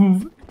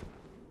WoW.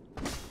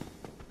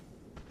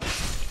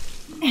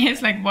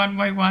 It's like 1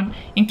 by 1.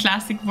 In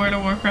classic World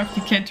of Warcraft,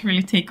 you can't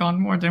really take on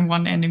more than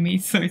one enemy,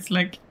 so it's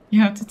like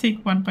you have to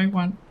take 1 by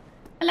 1.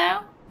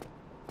 Hello?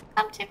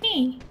 Come to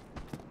me.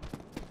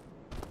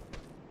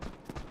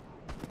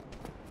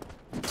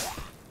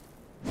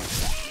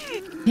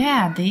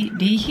 Yeah,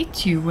 they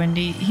hit you when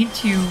they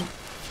hit you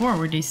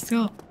forward. They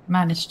still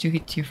manage to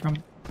hit you from,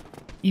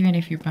 even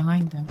if you're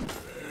behind them.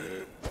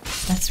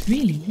 That's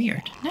really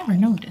weird. Never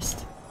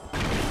noticed.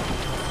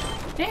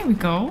 There we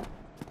go.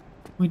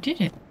 We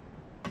did it.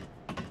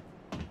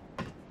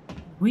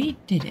 We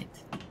did it.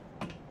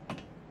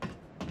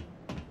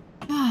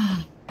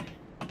 Ah,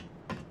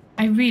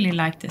 I really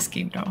like this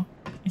game though.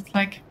 It's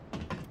like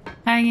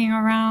hanging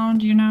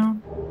around, you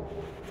know.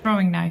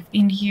 Throwing knife.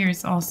 In here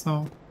is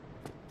also...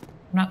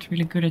 I'm not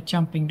really good at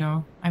jumping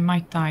though. I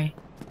might die.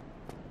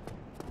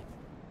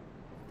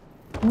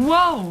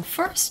 Whoa!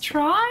 First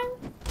try?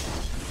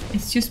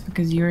 It's just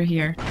because you're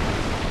here.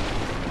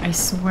 I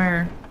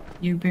swear,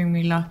 you bring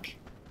me luck.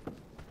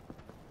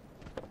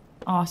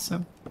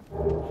 Awesome.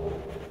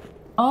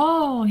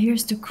 Oh,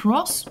 here's the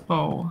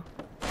crossbow.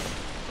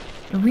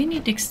 We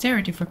need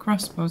dexterity for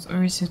crossbows,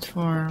 or is it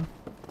for...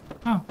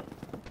 Oh.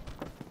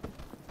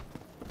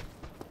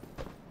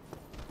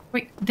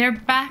 Wait, they're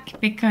back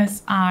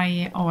because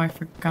I... Oh, I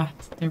forgot.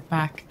 They're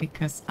back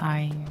because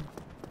I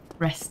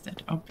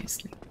rested,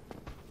 obviously.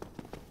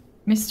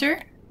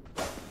 Mister?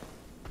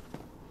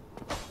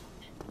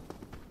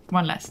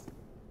 One last.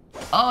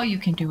 Oh, you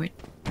can do it.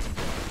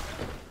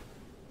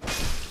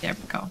 There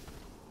we go.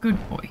 Good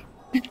boy.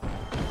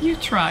 You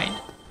tried.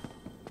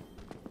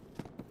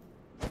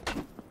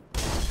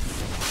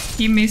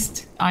 He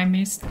missed. I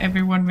missed.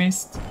 Everyone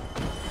missed.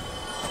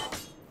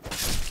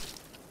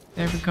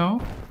 There we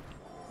go.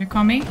 You're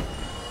coming?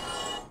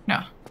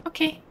 No.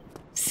 Okay.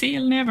 See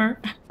you never.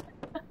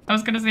 I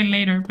was gonna say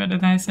later, but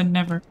then I said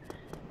never.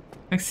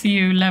 Like, see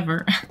you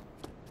lever.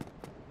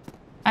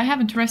 I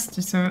haven't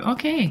rested, so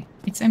okay.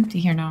 It's empty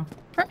here now.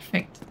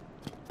 Perfect.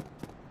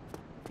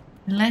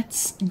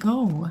 Let's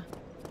go.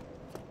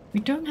 We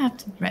don't have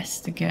to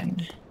rest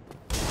again.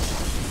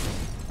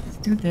 Let's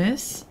do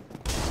this.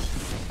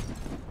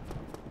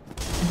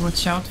 And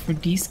watch out for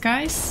these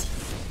guys.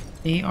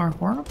 They are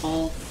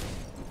horrible.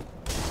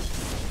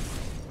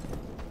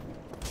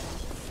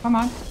 Come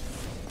on.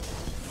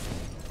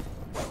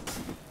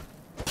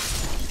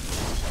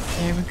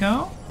 There we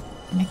go.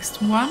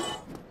 Next one.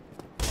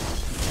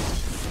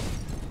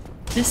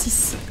 This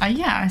is,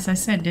 yeah, as I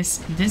said,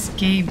 this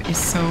game is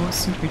so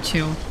super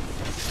chill.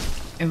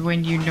 And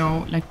when you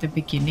know, like, the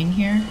beginning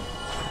here,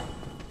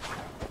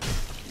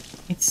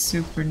 it's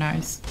super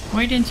nice.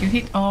 Why didn't you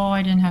hit? Oh,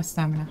 I didn't have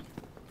stamina.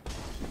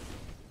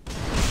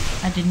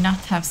 I did not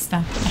have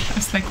stamina. I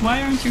was like,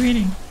 why aren't you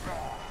hitting?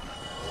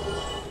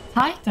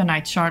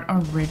 Titanite shard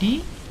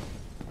already?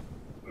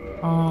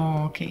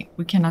 Oh, okay.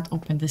 We cannot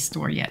open this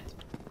door yet.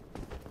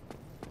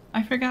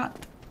 I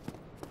forgot.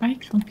 I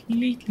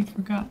completely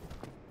forgot.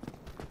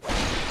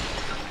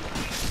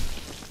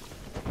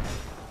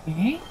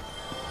 Okay.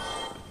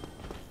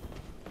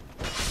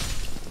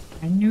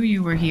 I knew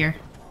you were here.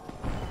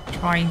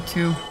 Trying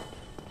to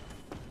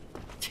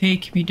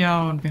take me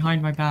down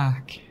behind my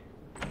back.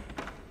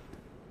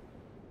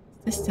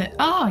 Is this the...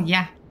 Oh,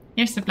 yeah.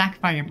 Here's the black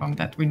firebomb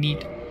that we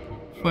need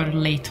for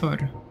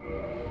later.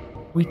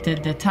 With the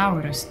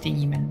Taurus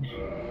demon.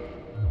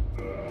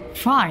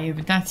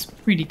 5, that's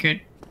pretty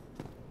good.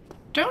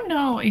 Don't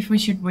know if we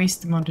should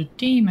waste them on the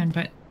demon,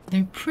 but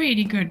they're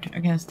pretty good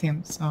against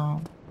him,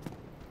 so...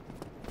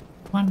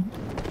 One...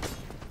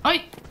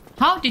 Oi!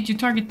 How did you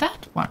target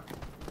that one?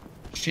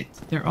 Shit,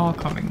 they're all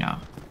coming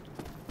now.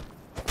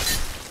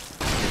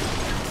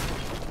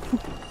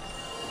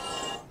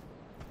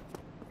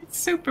 It's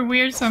super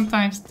weird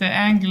sometimes, the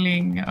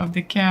angling of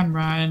the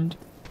camera and...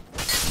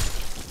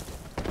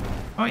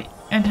 Oi,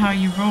 and how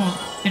you roll.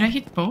 Did I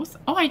hit both?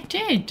 Oh, I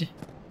did!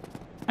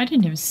 I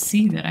didn't even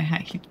see that I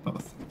had hit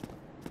both.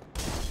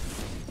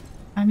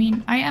 I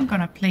mean, I am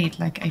gonna play it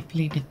like I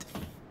played it,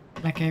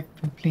 like I've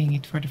been playing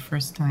it for the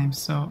first time,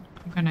 so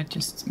I'm gonna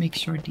just make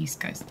sure these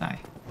guys die.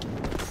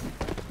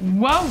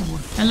 Whoa!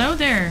 Hello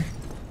there!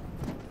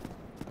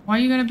 Why are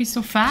you gonna be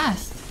so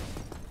fast?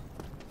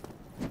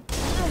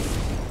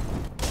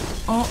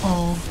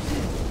 Uh-oh.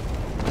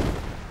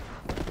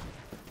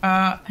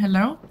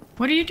 Hello?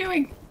 What are you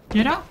doing?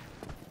 Get up!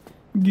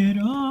 Get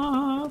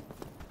up!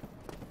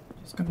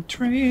 Just gonna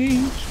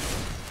drink.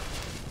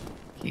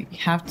 Okay, we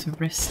have to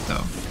rest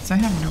though, because I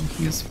have no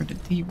heals for the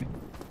demon.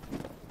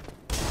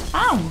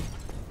 Ow!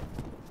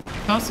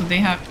 Also, they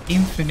have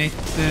infinite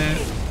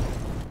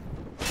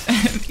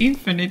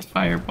infinite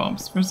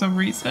firebombs for some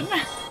reason.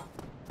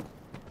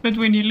 But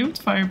when you loot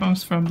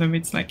firebombs from them,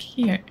 it's like,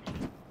 here.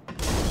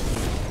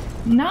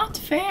 Not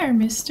fair,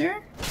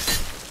 mister.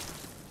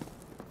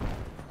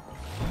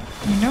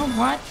 You know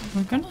what?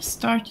 We're gonna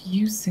start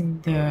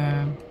using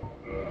the...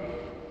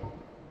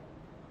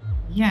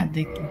 Yeah,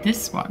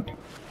 this one.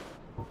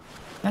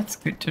 That's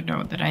good to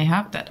know that I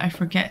have that. I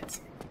forget.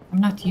 I'm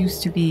not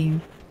used to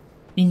being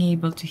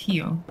able to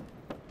heal.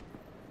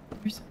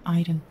 There's an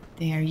item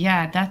there.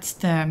 Yeah, that's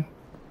the...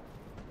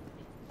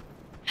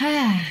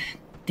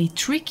 They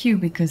trick you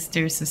because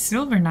there's a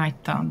silver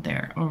knight down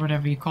there, or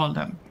whatever you call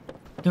them.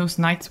 Those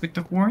knights with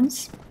the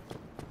horns.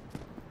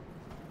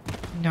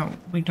 No,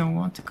 we don't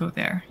want to go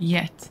there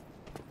yet.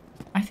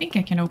 I think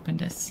I can open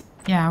this.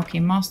 Yeah, okay,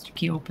 master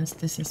key opens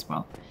this as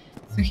well.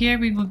 So here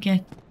we will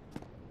get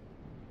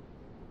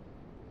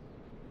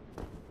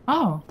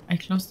Oh, I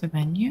closed the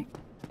menu.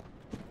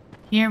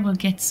 Here we'll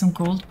get some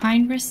gold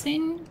pine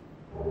resin,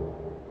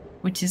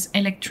 which is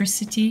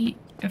electricity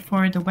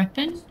for the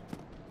weapon,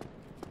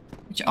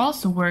 which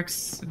also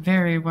works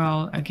very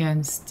well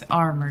against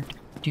armored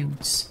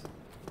dudes.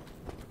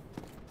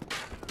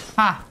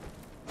 Ha!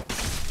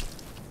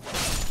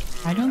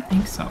 I don't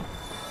think so.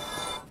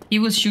 He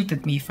will shoot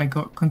at me if I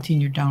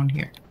continue down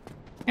here.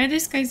 Yeah,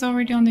 this guy's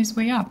already on his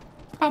way up.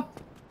 Come.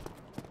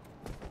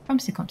 Come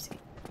see, come see.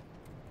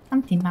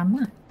 Come see,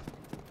 mama.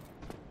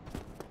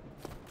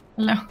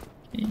 Hello.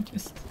 You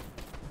just...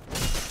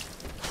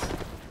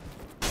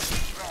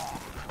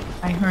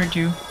 I heard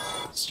you.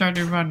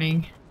 Started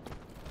running.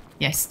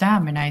 Yeah,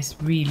 stamina is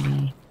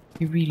really...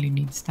 You really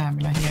need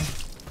stamina here.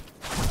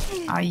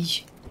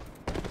 Aye.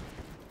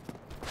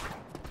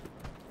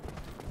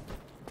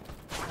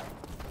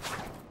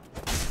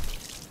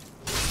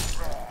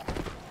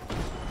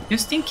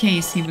 Just in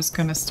case he was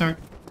gonna start...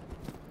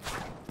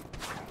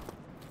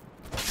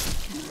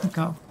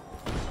 Go.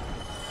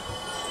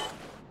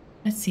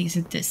 Let's see, is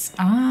it this?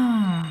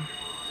 Ah!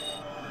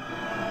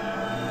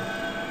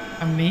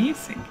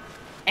 Amazing.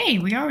 Hey,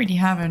 we already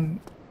have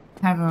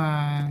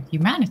a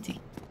humanity.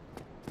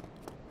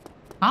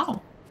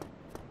 How?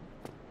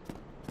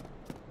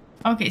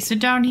 Okay, so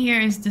down here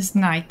is this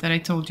knight that I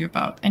told you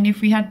about. And if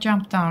we had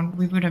jumped down,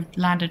 we would have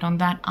landed on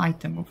that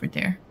item over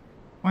there.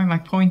 Why am I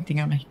pointing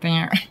on it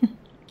there?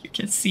 You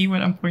can see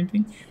what I'm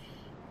pointing.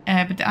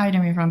 But the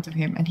item in front of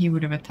him, and he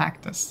would have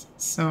attacked us.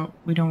 So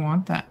we don't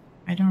want that.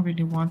 I don't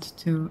really want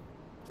to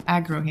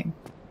aggro him.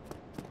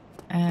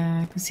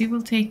 Because he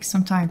will take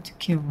some time to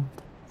kill.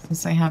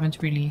 Since I haven't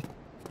really...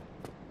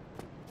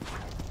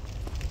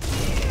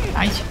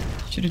 I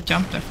should have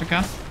jumped, I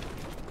forgot.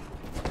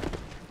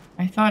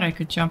 I thought I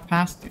could jump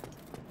past it.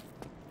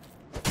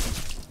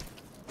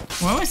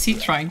 What was he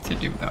trying to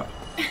do though?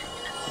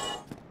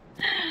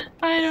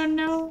 I don't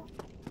know.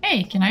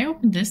 Hey, can I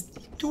open this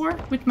door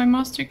with my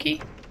master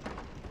key?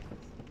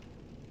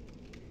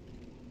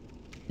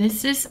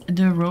 This is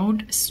the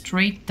road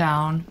straight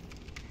down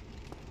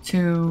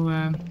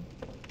to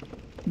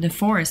the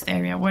forest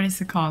area. What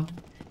is it called?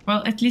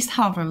 Well, at least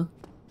Havel.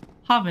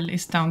 Havel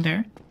is down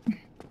there.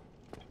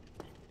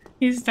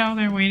 He's down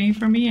there waiting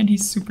for me and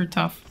he's super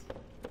tough.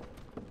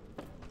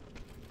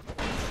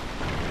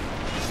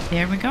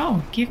 There we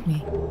go. Give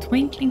me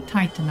Twinkling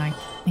Titanite.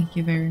 Thank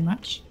you very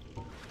much.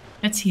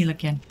 Let's heal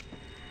again.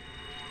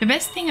 The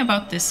best thing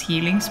about this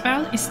healing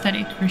spell is that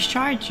it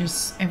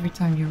recharges every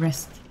time you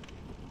rest.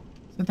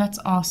 So that's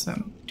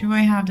awesome. Do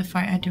I have the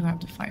fire? I do have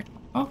the fire.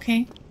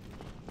 Okay.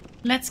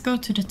 Let's go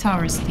to the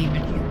Taurus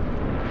demon here.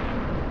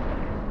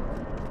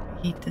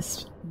 I hate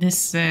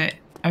this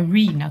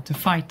arena to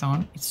fight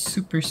on. It's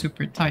super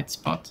tight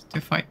spot to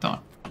fight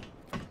on.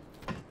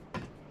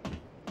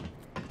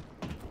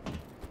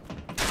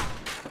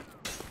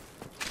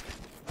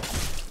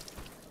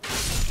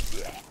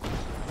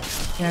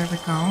 There we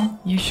go.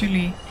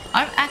 Usually,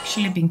 I've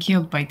actually been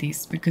killed by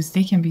these because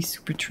they can be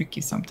super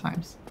tricky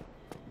sometimes.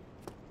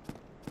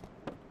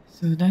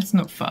 So that's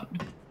not fun.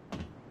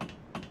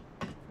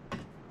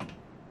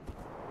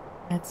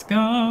 Let's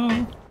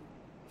go.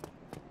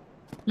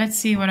 Let's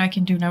see what I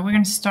can do now. We're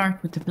gonna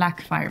start with the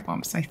black fire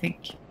bombs, I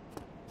think.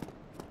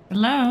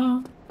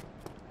 Hello.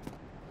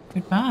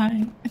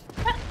 Goodbye.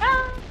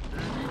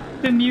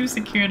 The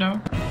music here though.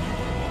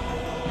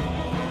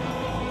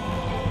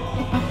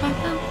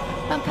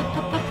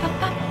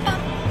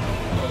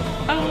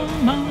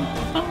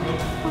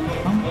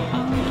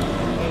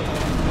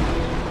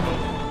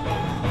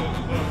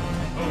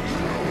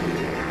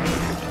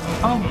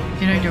 Oh,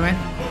 did I do it?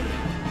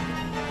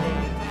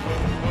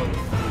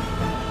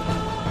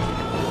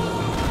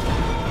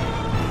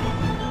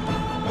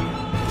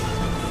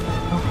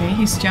 Okay,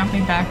 he's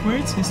jumping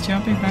backwards. He's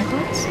jumping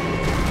backwards.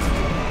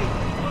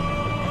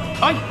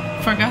 Oh,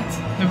 forgot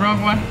the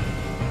wrong one.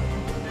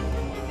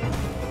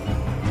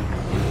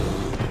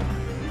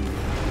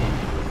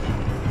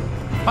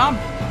 Bomb.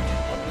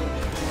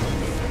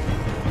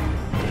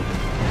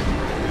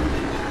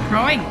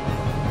 Throwing.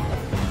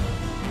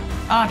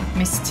 Ah,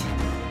 missed.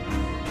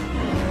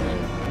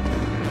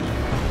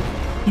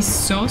 He's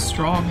so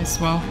strong as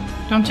well.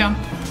 Don't jump.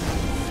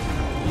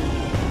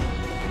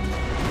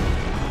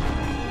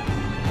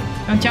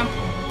 Don't jump.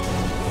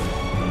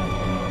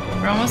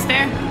 We're almost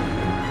there.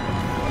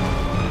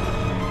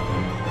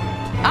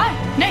 Ah,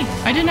 nay,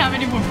 I didn't have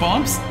any more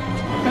bombs.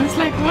 I was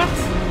like, what?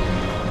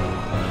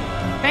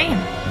 Bam.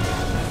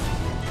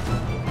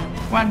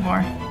 One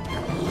more.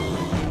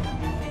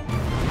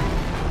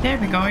 There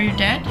we go, are you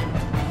dead?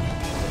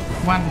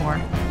 One more.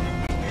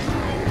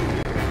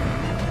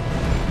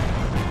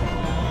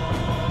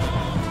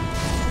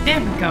 There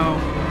we go.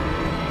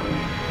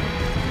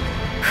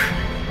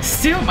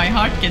 Still my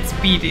heart gets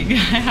beating.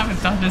 I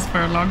haven't done this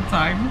for a long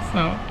time,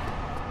 so...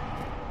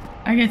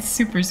 I get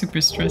super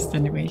stressed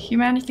anyway.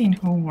 Humanity and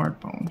Homeward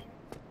Bone.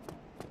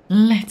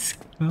 Let's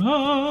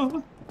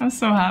go! I'm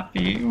so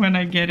happy when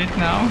I get it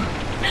now.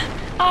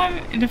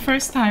 The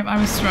first time I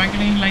was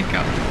struggling, like,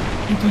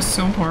 it was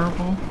so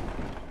horrible.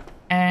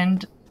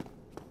 And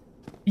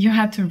You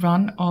had to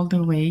run all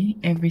the way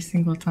every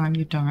single time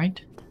you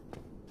died.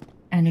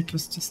 And it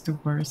was just the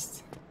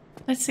worst.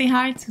 Let's say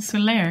hi to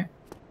Solaire.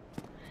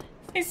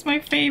 He's my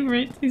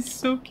favorite. He's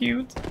so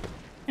cute.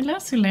 Hello,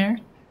 Solaire.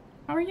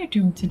 How are you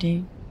doing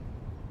today?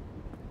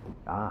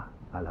 Ah,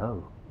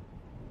 hello.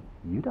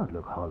 You don't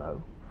look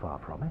hollow, far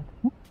from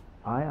it.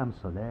 I am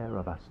Solaire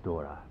of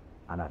Astora,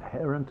 an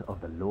adherent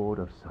of the Lord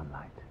of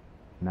Sunlight.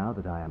 Now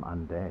that I am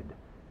undead,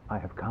 I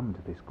have come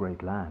to this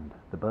great land,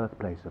 the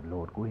birthplace of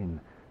Lord Gwyn,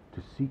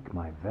 to seek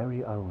my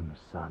very own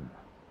son.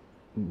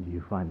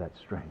 You find that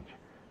strange?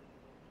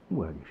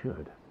 Well, you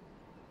should.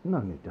 No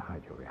need to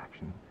hide your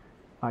reaction.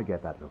 I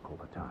get that look all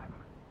the time.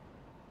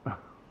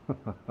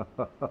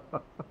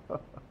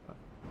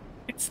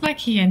 It's like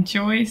he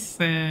enjoys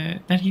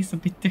that he's a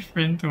bit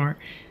different, or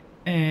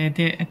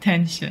the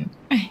attention.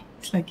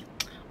 It's like,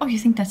 oh, you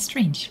think that's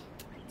strange?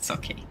 It's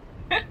okay.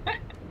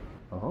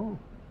 Oh,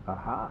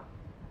 aha.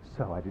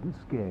 So I didn't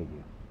scare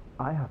you.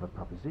 I have a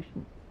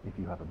proposition, if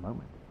you have a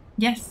moment.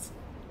 Yes.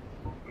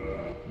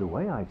 The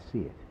way I see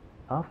it,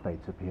 our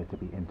fates appear to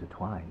be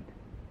intertwined.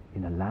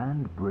 In a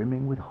land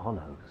brimming with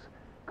hollows,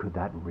 could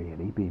that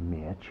really be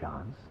mere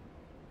chance?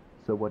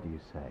 So what do you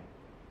say?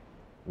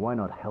 Why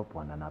not help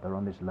one another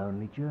on this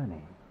lonely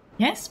journey?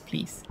 Yes,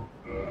 please.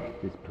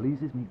 This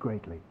pleases me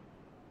greatly.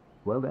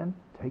 Well then,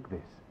 take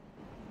this.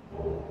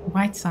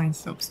 White sign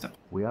soap stuff.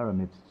 We are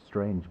amidst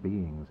strange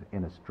beings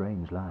in a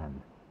strange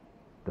land.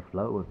 The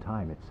flow of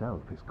time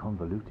itself is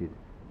convoluted,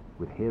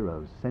 with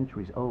heroes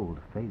centuries old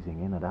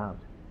phasing in and out.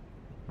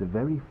 The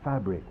very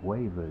fabric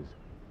wavers,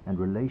 and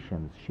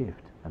relations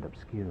shift and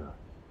obscure.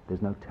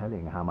 There's no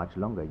telling how much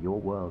longer your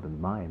world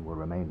and mine will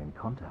remain in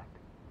contact.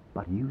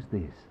 But use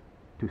this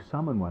to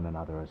summon one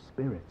another as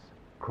spirits,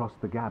 cross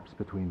the gaps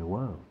between the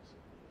worlds,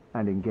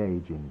 and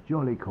engage in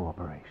jolly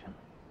cooperation.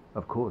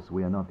 Of course,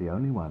 we are not the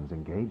only ones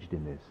engaged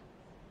in this,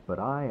 but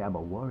I am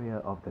a warrior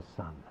of the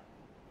sun.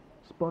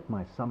 Spot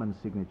my summon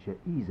signature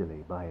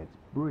easily by its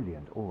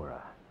brilliant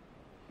aura.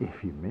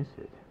 If you miss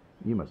it,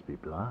 you must be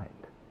blind.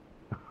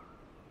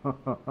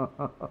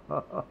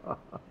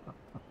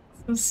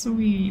 So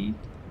sweet.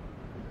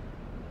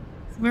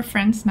 So we're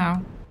friends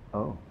now.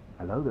 Oh,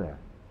 hello there.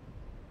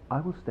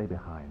 I will stay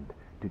behind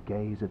to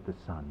gaze at the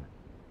sun.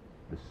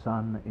 The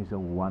sun is a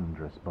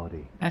wondrous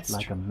body, That's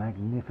like true. a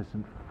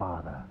magnificent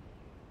father.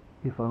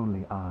 If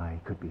only I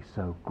could be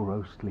so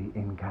grossly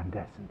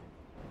incandescent.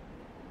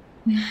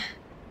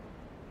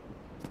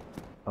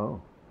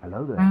 Oh,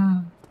 hello there.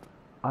 Wow,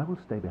 I will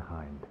stay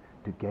behind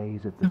to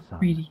gaze at the so sun.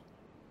 pretty.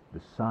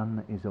 The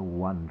sun is a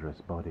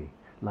wondrous body,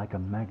 like a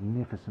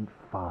magnificent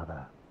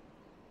father.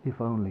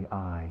 If only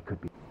I could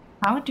be...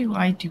 How do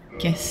I do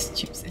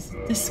gestures? Is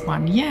it this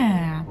one?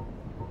 Yeah.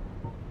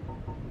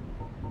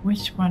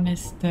 Which one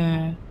is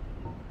the...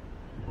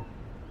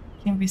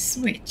 Can we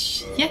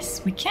switch?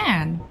 Yes, we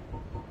can.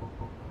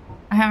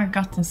 I haven't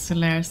gotten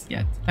Solaris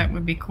yet. That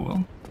would be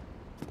cool.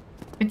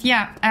 But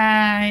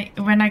yeah,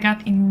 when I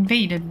got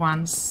invaded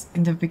once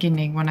in the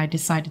beginning, when I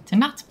decided to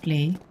not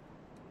play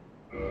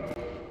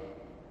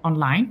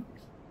online,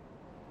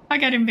 I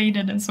got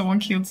invaded and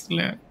someone killed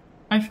Solaire.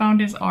 I found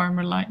his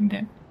armor lying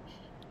there.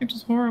 It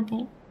was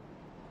horrible.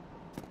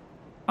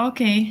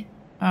 Okay,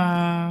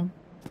 we're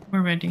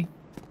ready.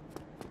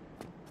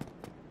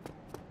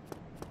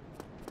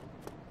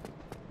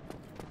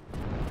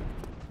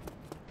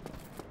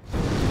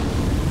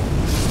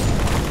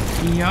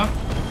 Yup,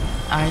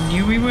 I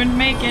knew we wouldn't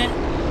make it.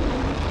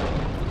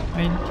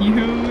 I knew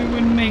we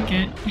wouldn't make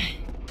it.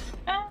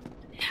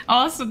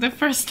 Also, the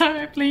first time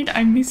I played,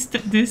 I missed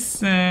this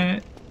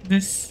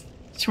this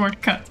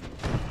shortcut.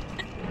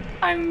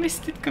 I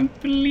missed it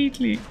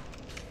completely.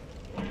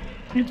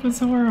 It was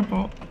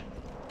horrible.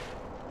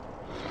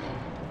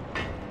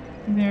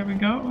 There we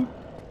go.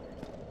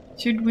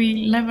 Should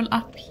we level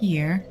up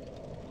here?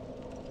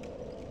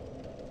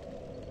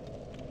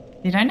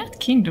 Did I not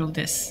kindle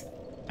this?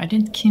 I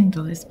didn't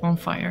kindle this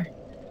bonfire.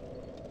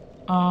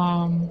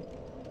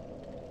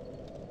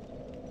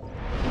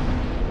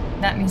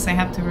 That means I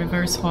have to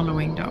reverse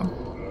hollowing though.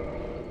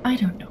 I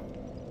don't know.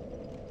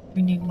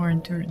 We need more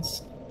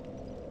endurance.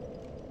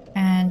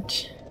 And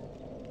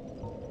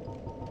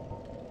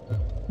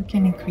we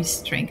can increase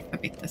strength a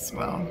bit as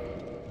well.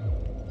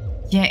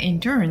 Yeah,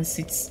 endurance,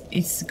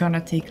 it's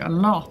gonna take a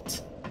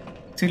lot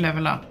to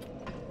level up.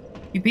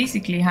 You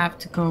basically have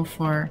to go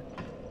for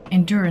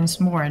endurance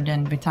more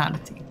than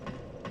vitality.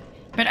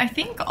 But I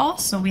think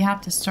also we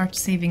have to start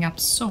saving up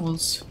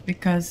souls,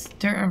 because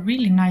there are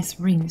really nice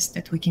rings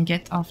that we can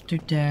get after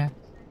the...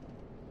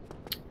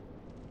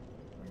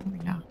 Where are we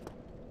now?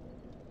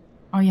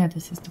 Oh yeah,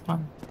 this is the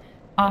one.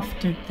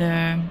 After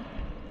the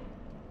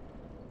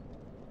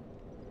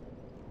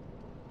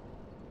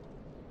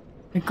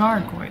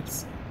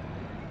gargoyles.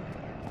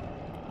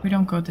 We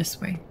don't go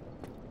this way.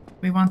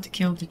 We want to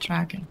kill the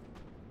dragon.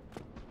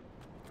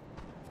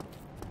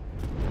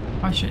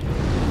 Oh shit.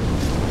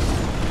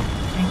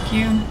 Thank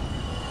you.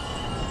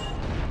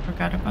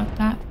 Forgot about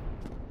that.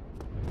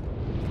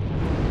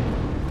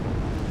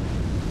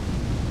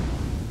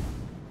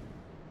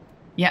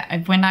 Yeah,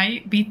 when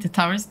I beat the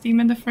Taurus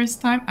demon the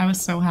first time, I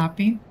was so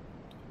happy.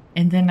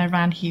 And then I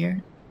ran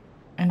here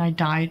and I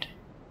died.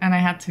 And I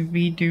had to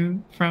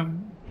redo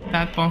from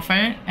that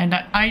bonfire. And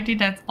I did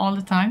that all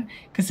the time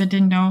because I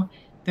didn't know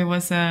there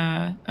was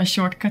a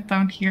shortcut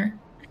down here.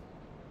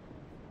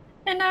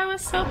 And I was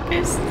so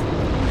pissed.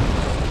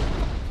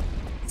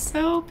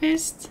 So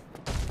pissed.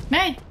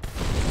 Nej!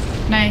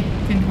 Nej,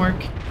 didn't work.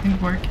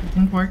 Didn't work.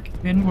 Didn't work.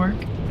 Didn't work.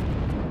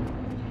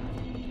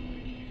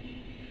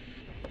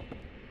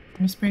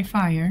 I'm gonna spray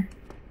fire.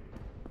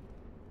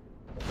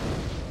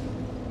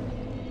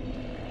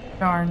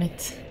 Darn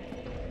it.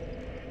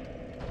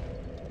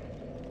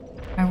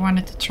 I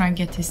wanted to try and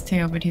get his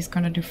tail, but he's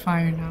gonna do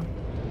fire now.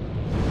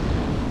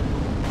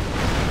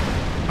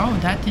 Oh,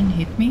 that didn't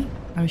hit me?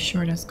 I was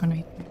sure that's gonna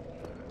hit me.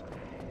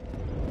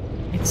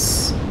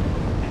 It's...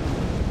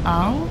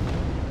 Ow.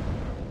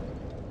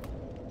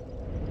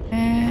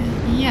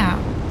 Yeah,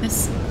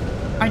 this...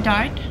 I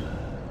died.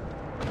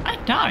 I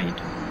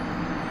died.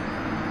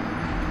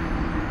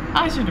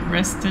 I should have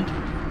rested.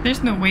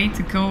 There's no way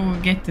to go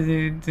get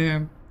the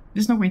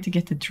there's no way to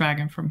get the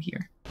dragon from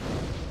here.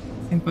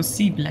 C'est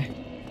impossible.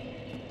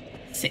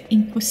 C'est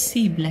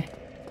impossible.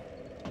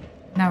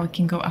 Now we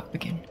can go up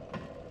again.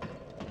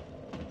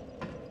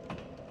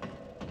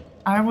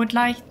 I would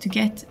like to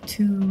get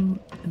to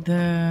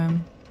the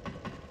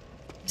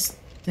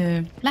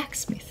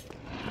blacksmith.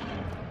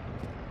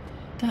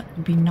 That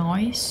would be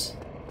nice.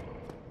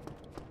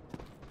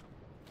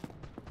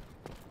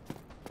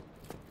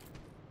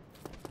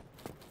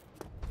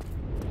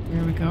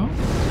 There we go.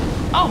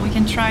 Oh, we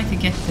can try to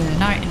get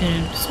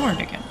the sword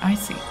again. I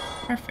see.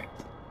 Perfect.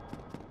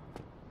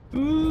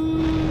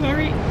 Ooh,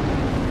 hurry.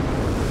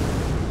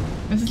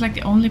 This is like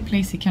the only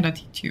place he cannot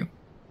hit you.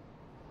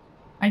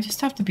 I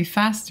just have to be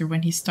faster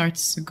when he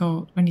starts to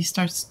go,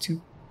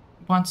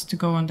 wants to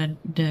go on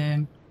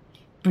the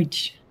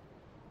bridge.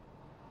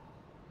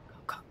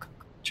 Go,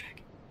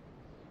 dragon.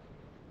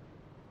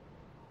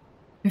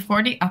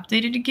 Before they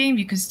updated the game,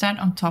 you could stand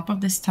on top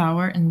of this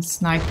tower and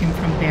snipe him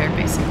from there,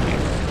 basically.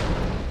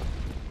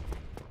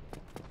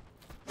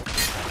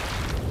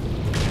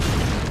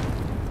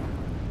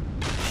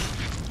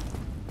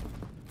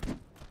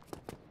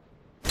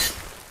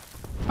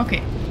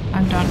 Okay,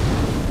 I'm done.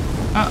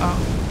 Uh-oh.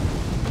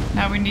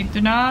 Now we need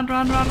to run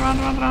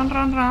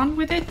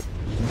with it.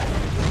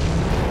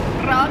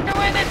 Run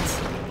with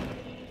it.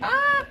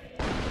 Ah!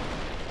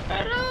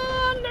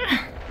 Run!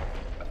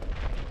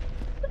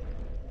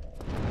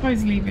 Oh,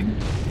 he's leaving.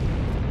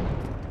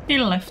 He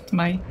left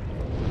my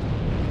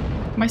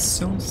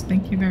souls.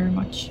 Thank you very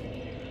much.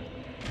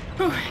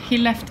 Whew, he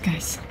left,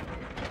 guys.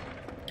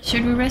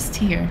 Should we rest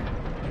here?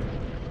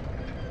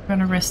 I'm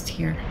gonna rest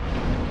here.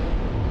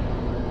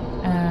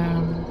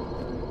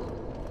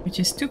 Which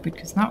is stupid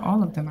because now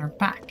all of them are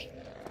back.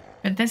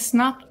 But there's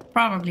not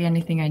probably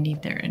anything I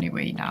need there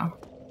anyway now.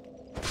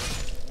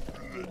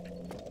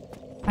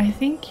 I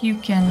think you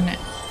can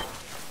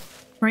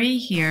pray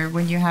here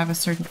when you have a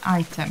certain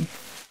item.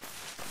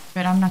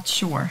 But I'm not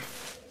sure.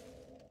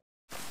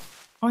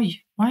 Oh,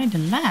 why the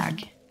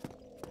lag?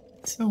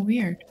 It's so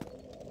weird.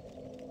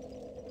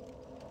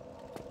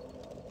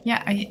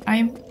 Yeah,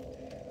 I'm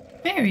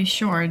very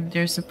sure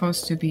there's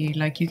supposed to be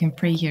like you can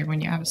pray here when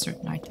you have a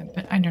certain item,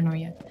 but I don't know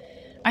yet.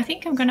 I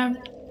think I'm gonna...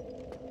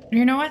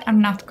 You know what?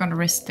 I'm not gonna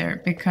rest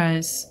there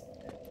because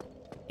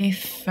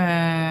if...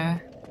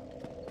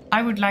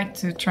 I would like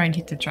to try and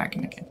hit the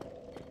dragon again.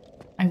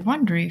 I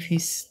wonder if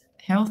his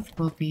health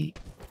will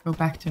go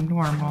back to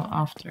normal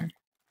after.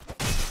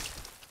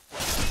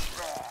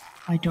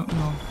 I don't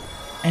know.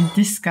 And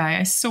this guy,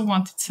 I so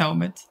want its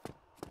helmet.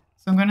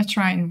 So I'm gonna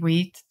try and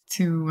wait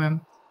to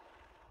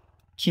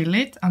kill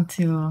it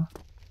until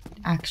it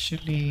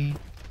actually...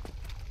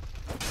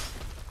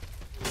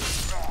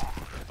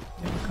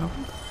 There we go.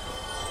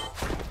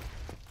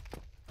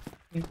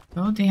 There we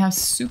go. They have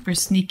super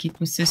sneaky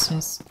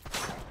positions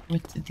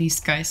with these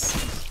guys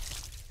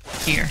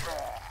here.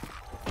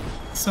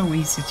 So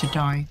easy to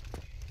die.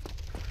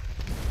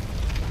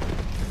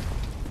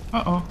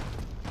 Uh-oh.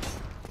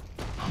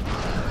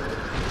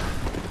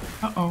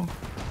 Uh-oh.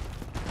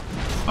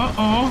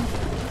 Uh-oh.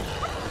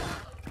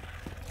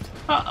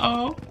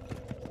 Uh-oh.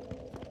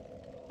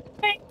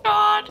 Thank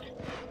God.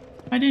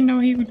 I didn't know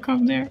he would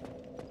come there.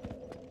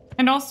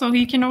 And also,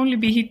 he can only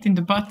be hit in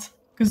the butt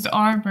because the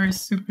armor is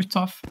super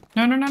tough.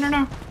 No, no, no, no,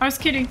 no. I was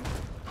kidding.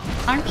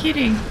 I'm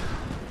kidding.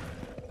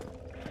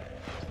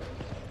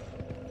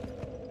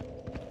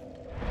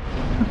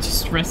 I'll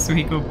just rest so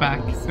he go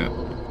back.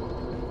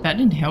 So that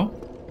didn't help.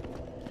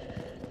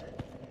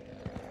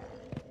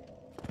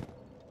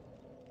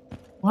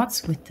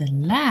 What's with the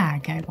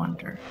lag, I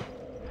wonder?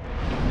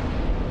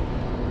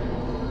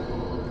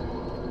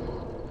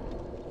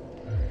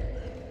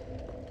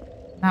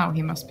 Now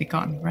he must be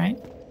gone, right?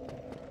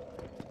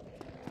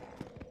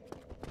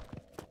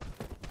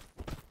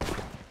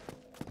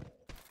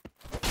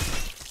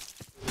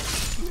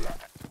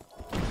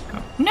 Go.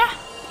 Nah!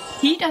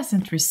 He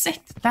doesn't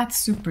reset. That's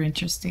super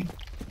interesting.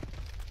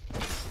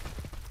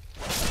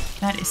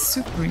 That is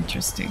super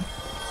interesting.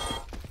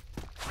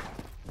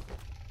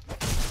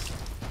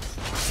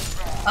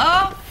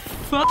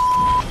 fuck?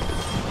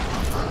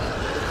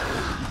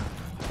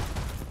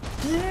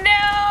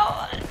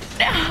 No!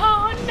 No,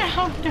 no,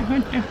 no,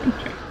 no,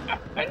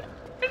 no.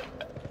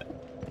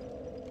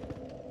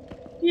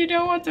 You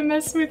don't want to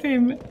mess with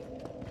him.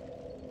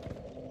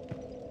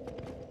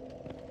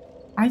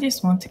 I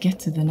just want to get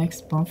to the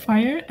next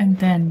bonfire and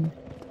then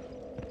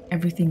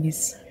everything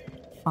is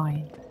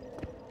fine.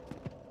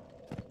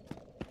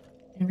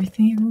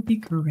 Everything will be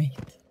great.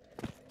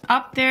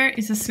 Up there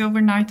is a silver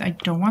knight I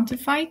don't want to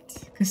fight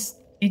because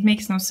it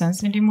makes no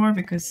sense anymore,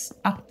 because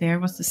up there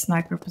was the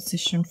sniper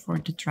position for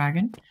the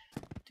dragon,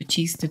 to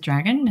cheese the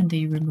dragon, and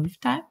they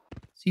removed that.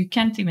 So you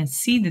can't even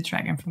see the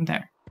dragon from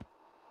there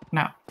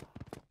now,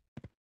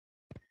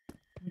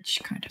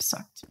 which kind of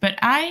sucked. But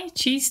I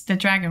cheesed the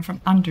dragon from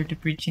under the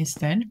bridge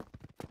instead.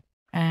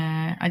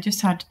 I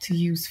just had to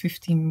use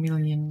 15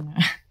 million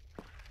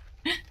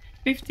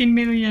 15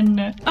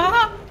 million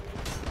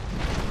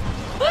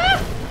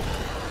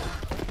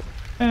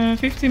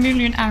 50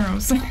 million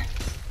arrows.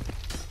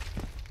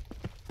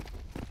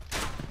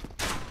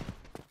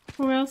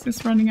 Who else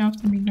is running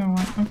after me? No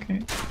one.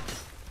 Okay.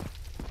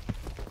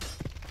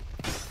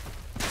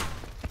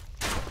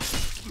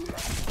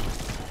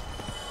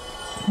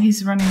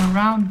 He's running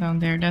around down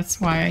there, that's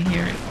why I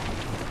hear it.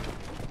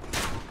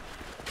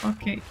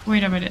 Okay,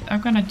 wait a minute. I'm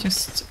gonna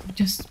just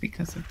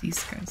because of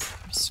these guys.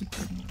 They're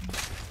super annoying.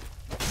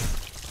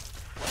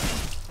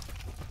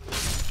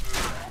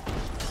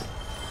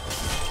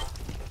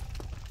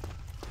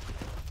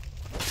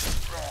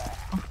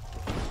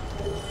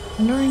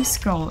 Luring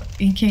skull,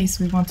 in case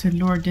we want to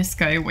lure this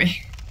guy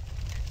away.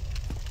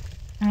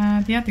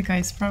 The other guy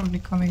is probably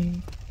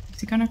coming.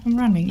 Is he gonna come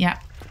running? Yeah.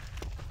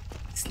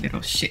 This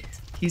little shit.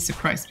 He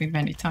surprised me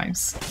many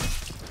times.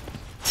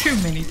 Too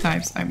many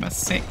times, I must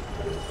say.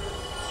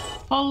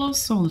 Hollow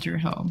soldier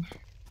helm.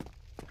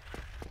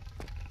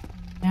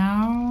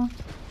 Now...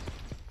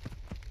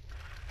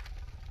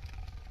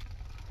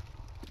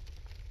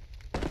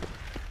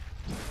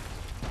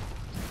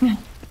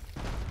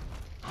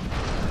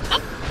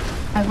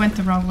 I went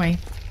the wrong way.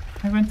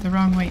 I went the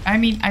wrong way. I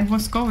mean, I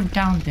was going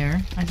down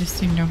there. I just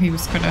didn't know he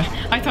was gonna...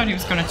 I thought he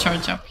was gonna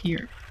charge up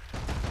here.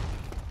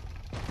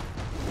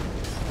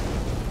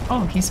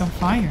 Oh, he's on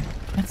fire.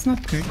 That's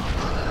not good.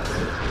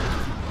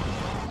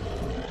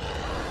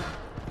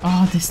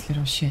 Oh, this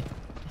little shit.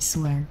 I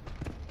swear.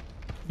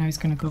 Now he's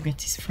gonna go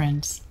get his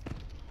friends.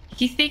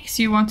 He thinks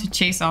you want to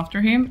chase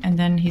after him, and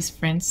then his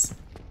friends,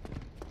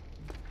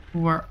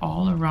 who are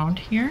all around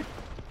here,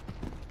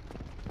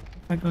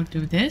 if I go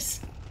do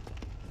this,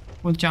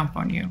 will jump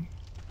on you.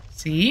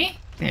 See?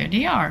 There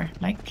they are,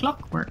 like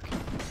clockwork.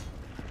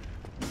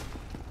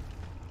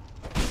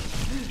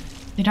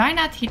 Did I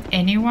not hit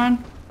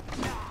anyone?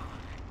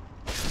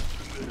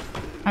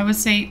 I would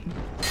say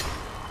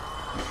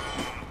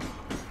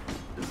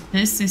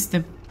this is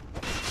the,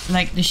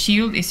 like, the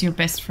shield is your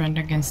best friend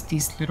against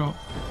these little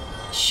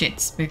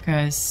shits,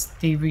 because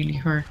they really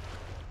hurt.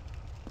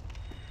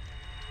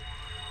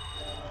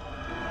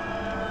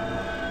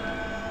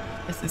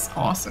 This is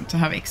awesome to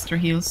have extra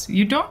heals.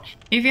 You don't,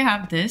 if you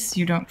have this,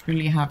 you don't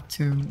really have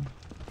to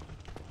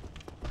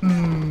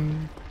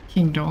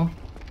Kindle.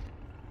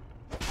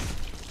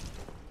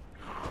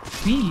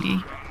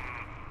 Really?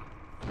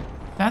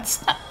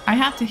 That's not, I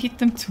had to hit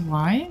them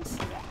twice.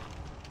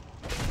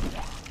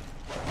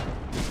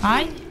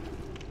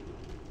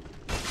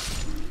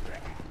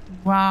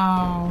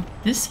 Wow,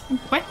 this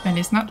weapon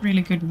is not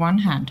really good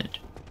one-handed.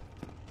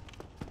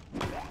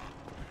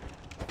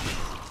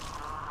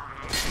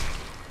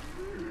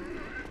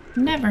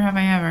 Never have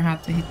I ever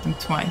had to hit them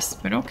twice,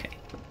 but okay.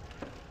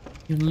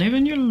 You live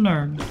and you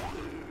learn.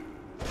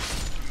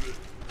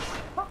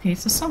 Okay,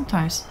 so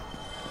sometimes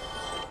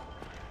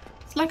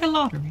it's like a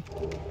lottery.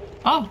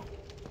 Oh,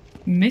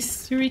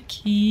 mystery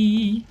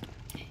key.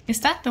 Is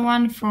that the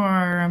one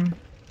for...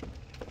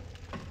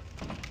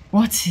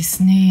 what's his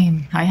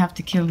name? I have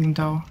to kill him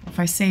though. If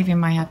I save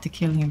him, I have to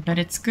kill him. But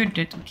it's good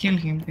that we kill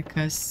him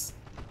because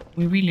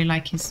we really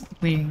like his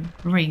ring.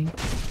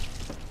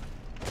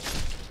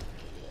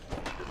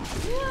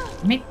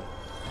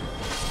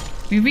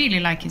 We really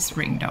like his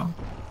ring though.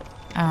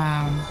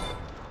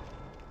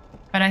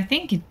 But I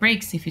think it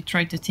breaks if you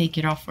try to take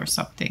it off or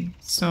something.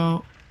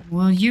 So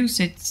we'll use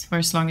it for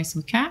as long as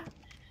we can.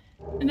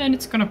 And then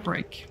it's gonna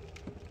break.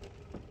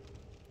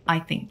 I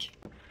think.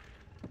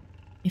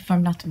 If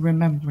I'm not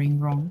remembering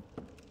wrong.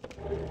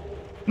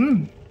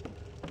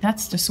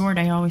 That's the sword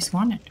I always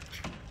wanted.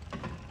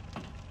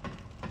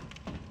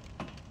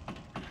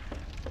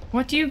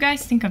 What do you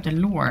guys think of the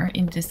lore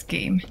in this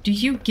game? Do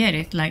you get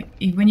it, like,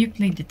 when you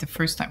played it the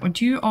first time? Or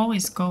do you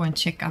always go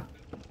and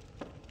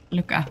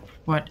look up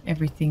what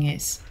everything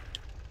is?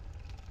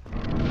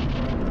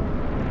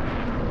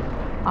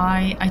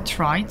 I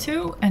try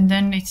to, and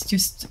then it's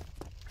just...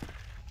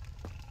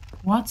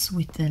 What's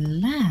with the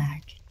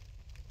lag?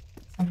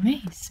 It's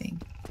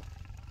amazing.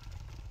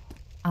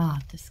 Ah,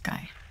 this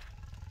guy.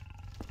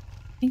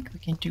 I think we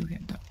can do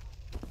him though.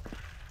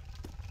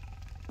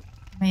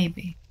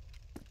 Maybe.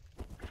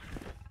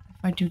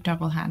 If I do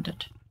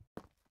double-handed.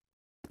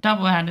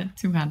 Double-handed,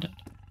 two-handed.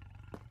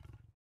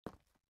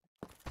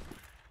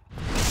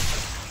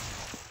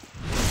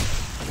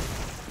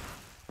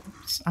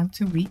 I'm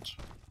too weak.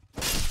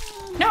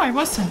 No, I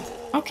wasn't.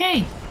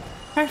 Okay.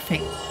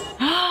 Perfect.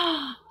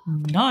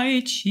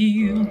 Night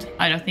shield.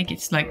 I don't think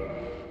it's like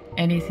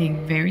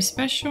anything very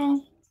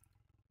special.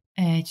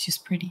 It's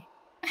just pretty.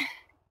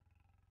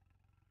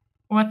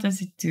 What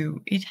does it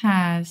do? It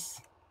has...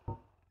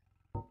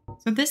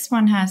 So this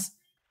one has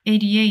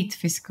 88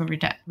 physical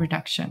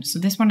reduction. So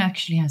this one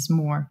actually has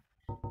more.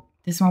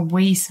 This one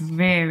weighs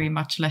very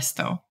much less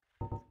though.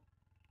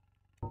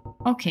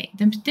 Okay,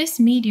 this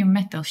medium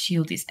metal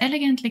shield is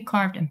elegantly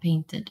carved and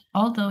painted.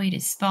 Although it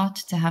is thought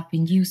to have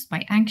been used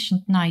by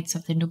ancient knights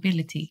of the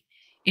nobility,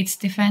 its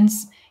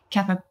defense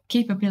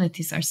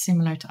capabilities are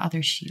similar to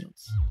other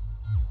shields.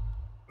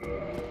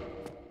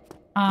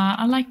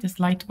 I like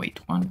this lightweight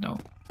one though.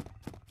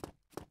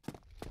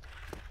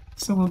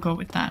 So we'll go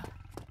with that.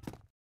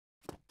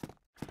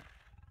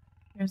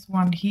 There's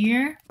one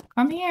here.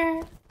 Come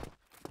here.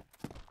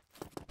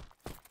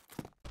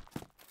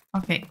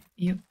 Okay,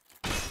 you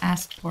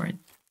asked for it.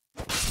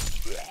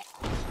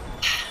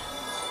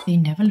 They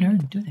never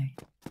learn, do they?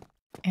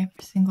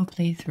 Every single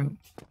playthrough.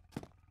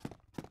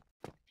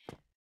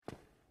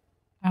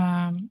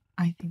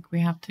 I think we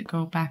have to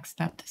go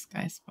backstab this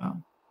guy as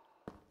well.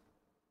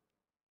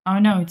 Oh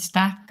no, it's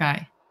that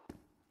guy.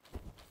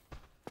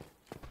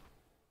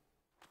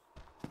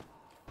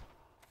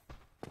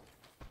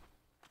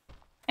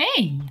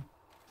 Hey!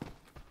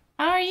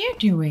 How are you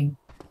doing?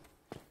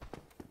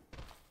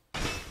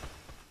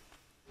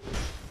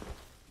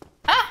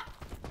 Ah!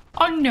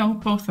 Oh no,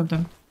 both of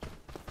them.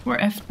 We're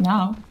effed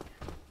now.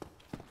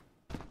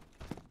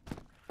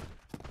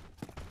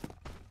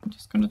 I'm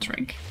just gonna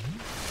drink.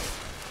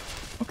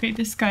 Okay,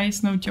 this guy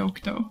is no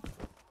joke though.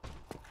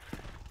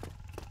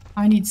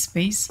 I need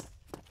space.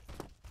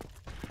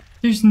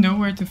 There's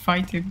nowhere to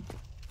fight him.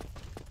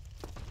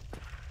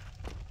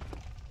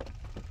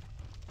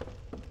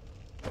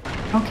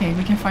 Okay,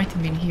 we can fight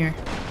him in here.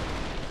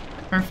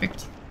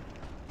 Perfect.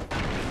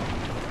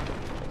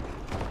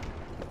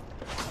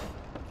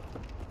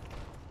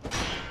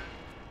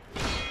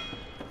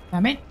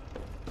 Damn it.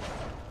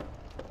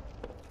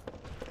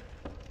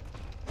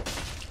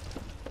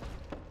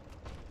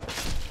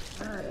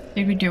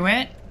 Did we do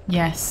it?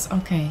 Yes,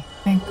 okay.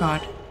 Thank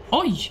God.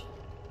 Oi!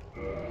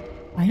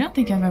 I don't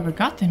think I've ever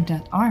gotten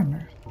that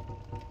armor.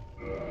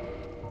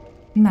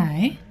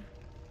 Nej.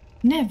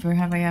 Never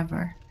have I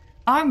ever.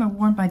 Armor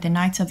worn by the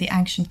knights of the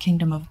ancient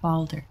kingdom of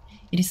Baldur.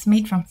 It is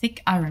made from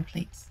thick iron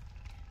plates.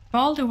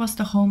 Baldur was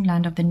the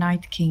homeland of the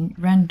Night King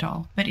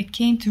Rendal, but it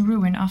came to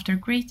ruin after a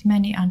great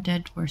many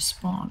undead were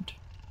spawned.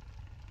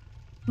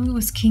 Who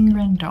was King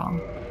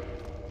Rendal?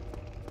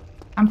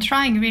 I'm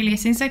trying really,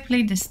 since I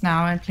played this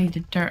now and played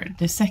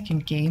the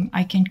second game,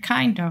 I can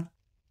kind of...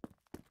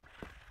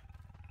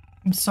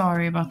 I'm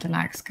sorry about the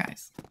lags,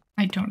 guys.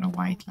 I don't know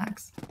why it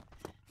lags.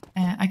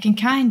 I can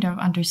kind of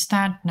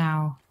understand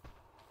now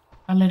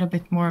a little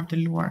bit more of the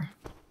lore.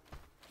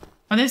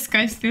 Oh, this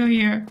guy's still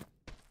here.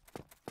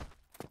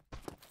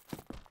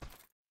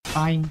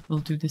 Fine, we'll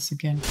do this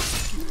again.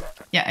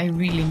 Yeah, I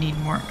really need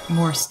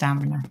more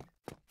stamina.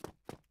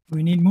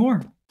 We need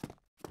more.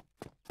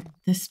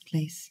 This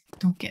place,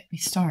 don't get me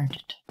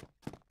started.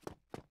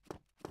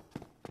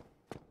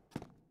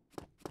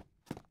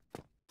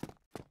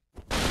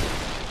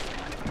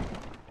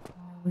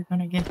 We're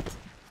gonna get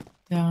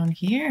down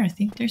here. I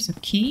think there's a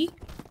key.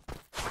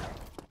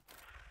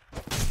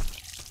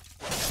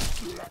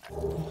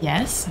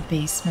 Yes,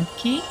 basement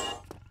key.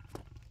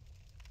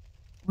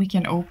 We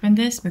can open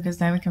this because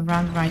then we can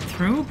run right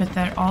through, but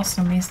that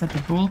also means that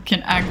the bull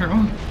can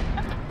aggro.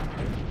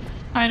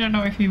 I don't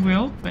know if he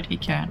will, but he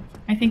can.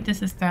 I think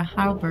this is the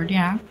halberd,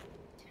 yeah.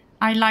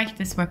 I like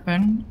this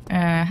weapon.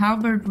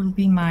 Halberd will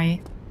be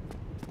my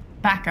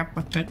backup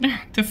weapon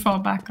to fall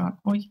back on.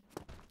 Oi.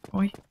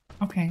 Oi.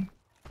 Okay.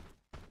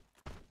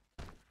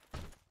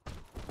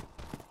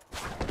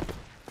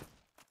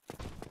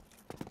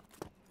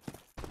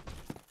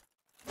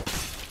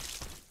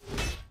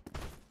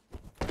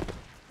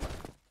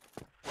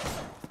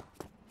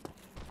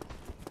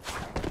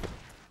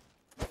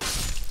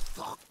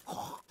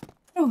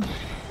 Oh.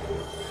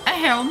 A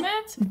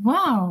helmet?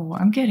 Wow,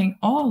 I'm getting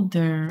all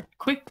their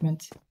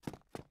equipment.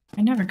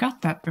 I never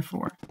got that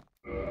before.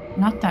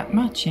 Not that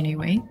much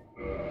anyway.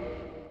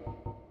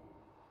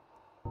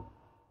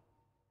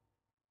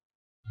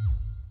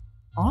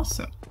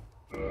 Awesome.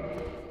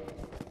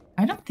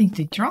 I don't think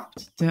they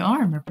dropped the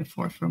armor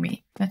before for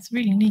me. That's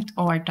really neat.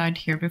 Oh, I died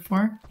here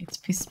before. It's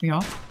pissed me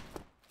off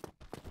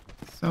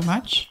so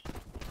much.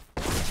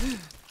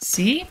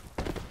 See?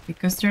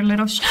 Because they're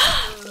little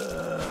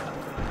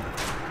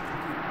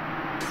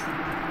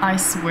I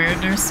swear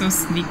they're so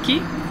sneaky.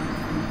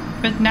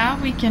 But now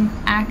we can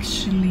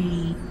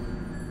actually...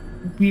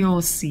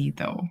 We'll see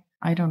though.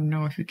 I don't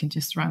know if we can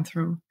just run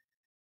through.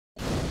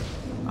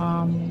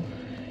 I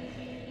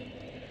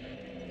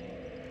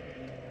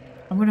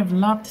would have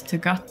loved to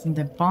gotten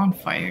the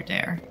bonfire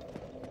there.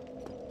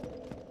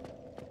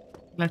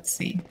 Let's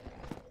see.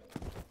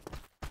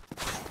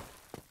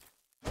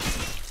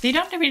 They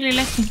don't really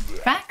let me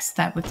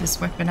backstab with this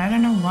weapon. I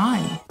don't know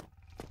why.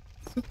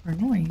 Super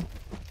annoying.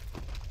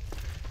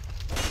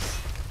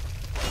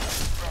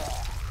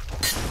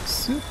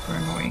 super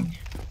annoying.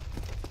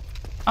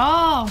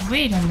 Oh,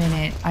 wait a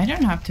minute. I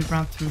don't have to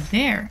run through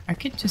there. I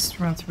could just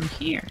run through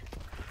here.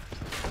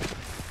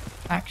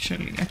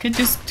 Actually, I could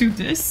just do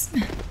this.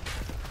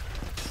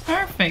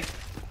 Perfect.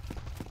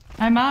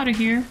 I'm out of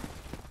here.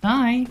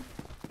 Bye.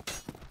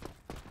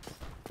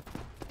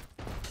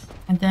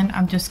 And then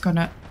I'm just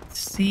gonna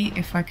see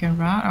if I can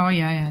run. Oh,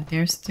 yeah,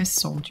 there's this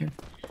soldier.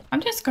 I'm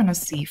just gonna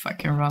see if I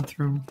can run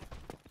through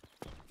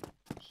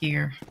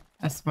here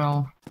as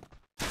well.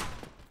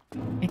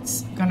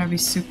 It's gonna be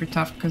super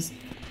tough because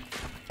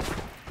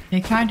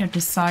they kind of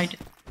decide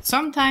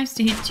sometimes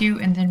to hit you,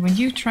 and then when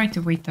you try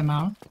to wait them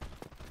out,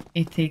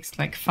 it takes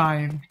like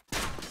 5.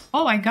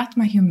 Oh, I got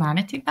my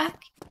humanity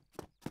back?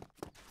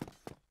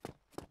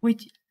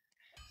 Wait,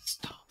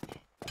 stop it.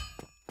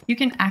 You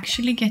can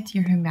actually get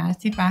your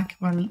humanity back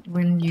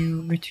when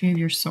you retrieve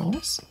your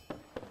souls?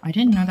 I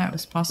didn't know that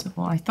was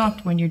possible. I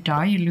thought when you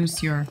die, you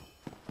lose your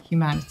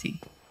humanity.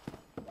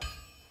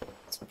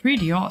 It's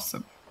pretty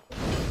awesome.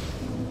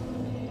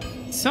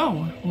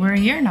 So, we're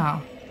here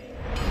now.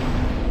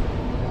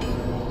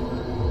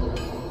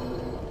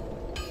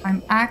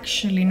 I'm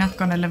actually not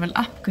gonna level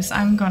up because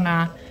I'm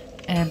gonna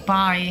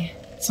buy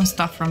some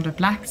stuff from the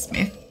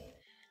blacksmith.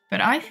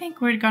 But I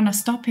think we're gonna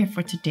stop here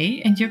for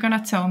today, and you're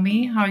gonna tell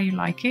me how you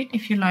like it,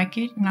 if you like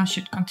it, and I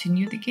should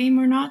continue the game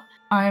or not.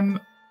 I'm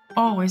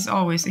always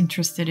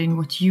interested in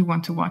what you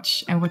want to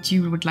watch and what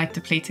you would like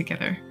to play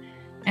together.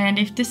 And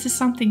if this is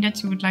something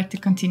that you would like to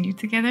continue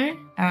together,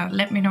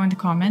 let me know in the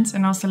comments,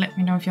 and also let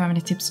me know if you have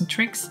any tips and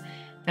tricks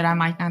that I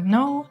might not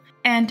know.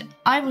 And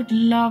I would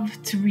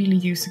love to really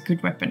use a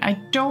good weapon. I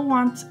don't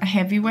want a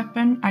heavy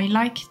weapon. I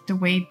like the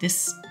way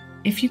this...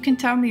 If you can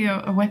tell me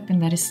a weapon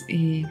that is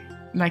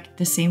like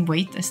the same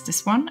weight as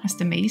this one, as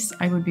the mace,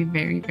 I would be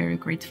very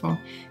grateful.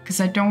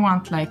 Because I don't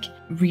want like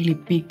really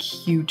big,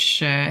 huge,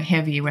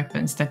 heavy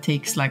weapons that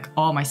takes like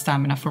all my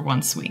stamina for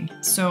one swing.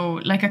 So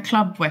like a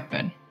club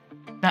weapon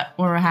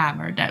or a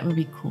hammer, that would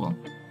be cool.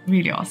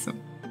 Really awesome.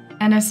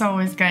 And as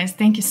always, guys,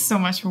 thank you so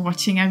much for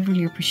watching. I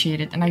really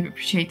appreciate it. And I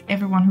appreciate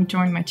everyone who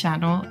joined my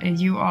channel.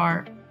 You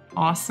are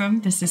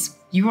awesome.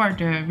 You are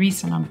the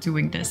reason I'm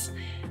doing this.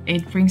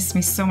 It brings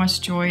me so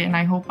much joy, and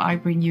I hope I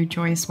bring you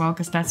joy as well,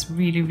 because that's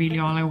really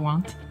all I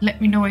want.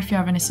 Let me know if you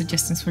have any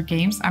suggestions for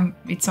games.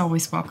 It's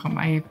always welcome.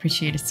 I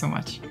appreciate it so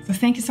much. So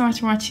thank you so much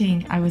for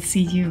watching. I will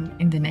see you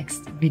in the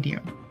next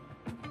video.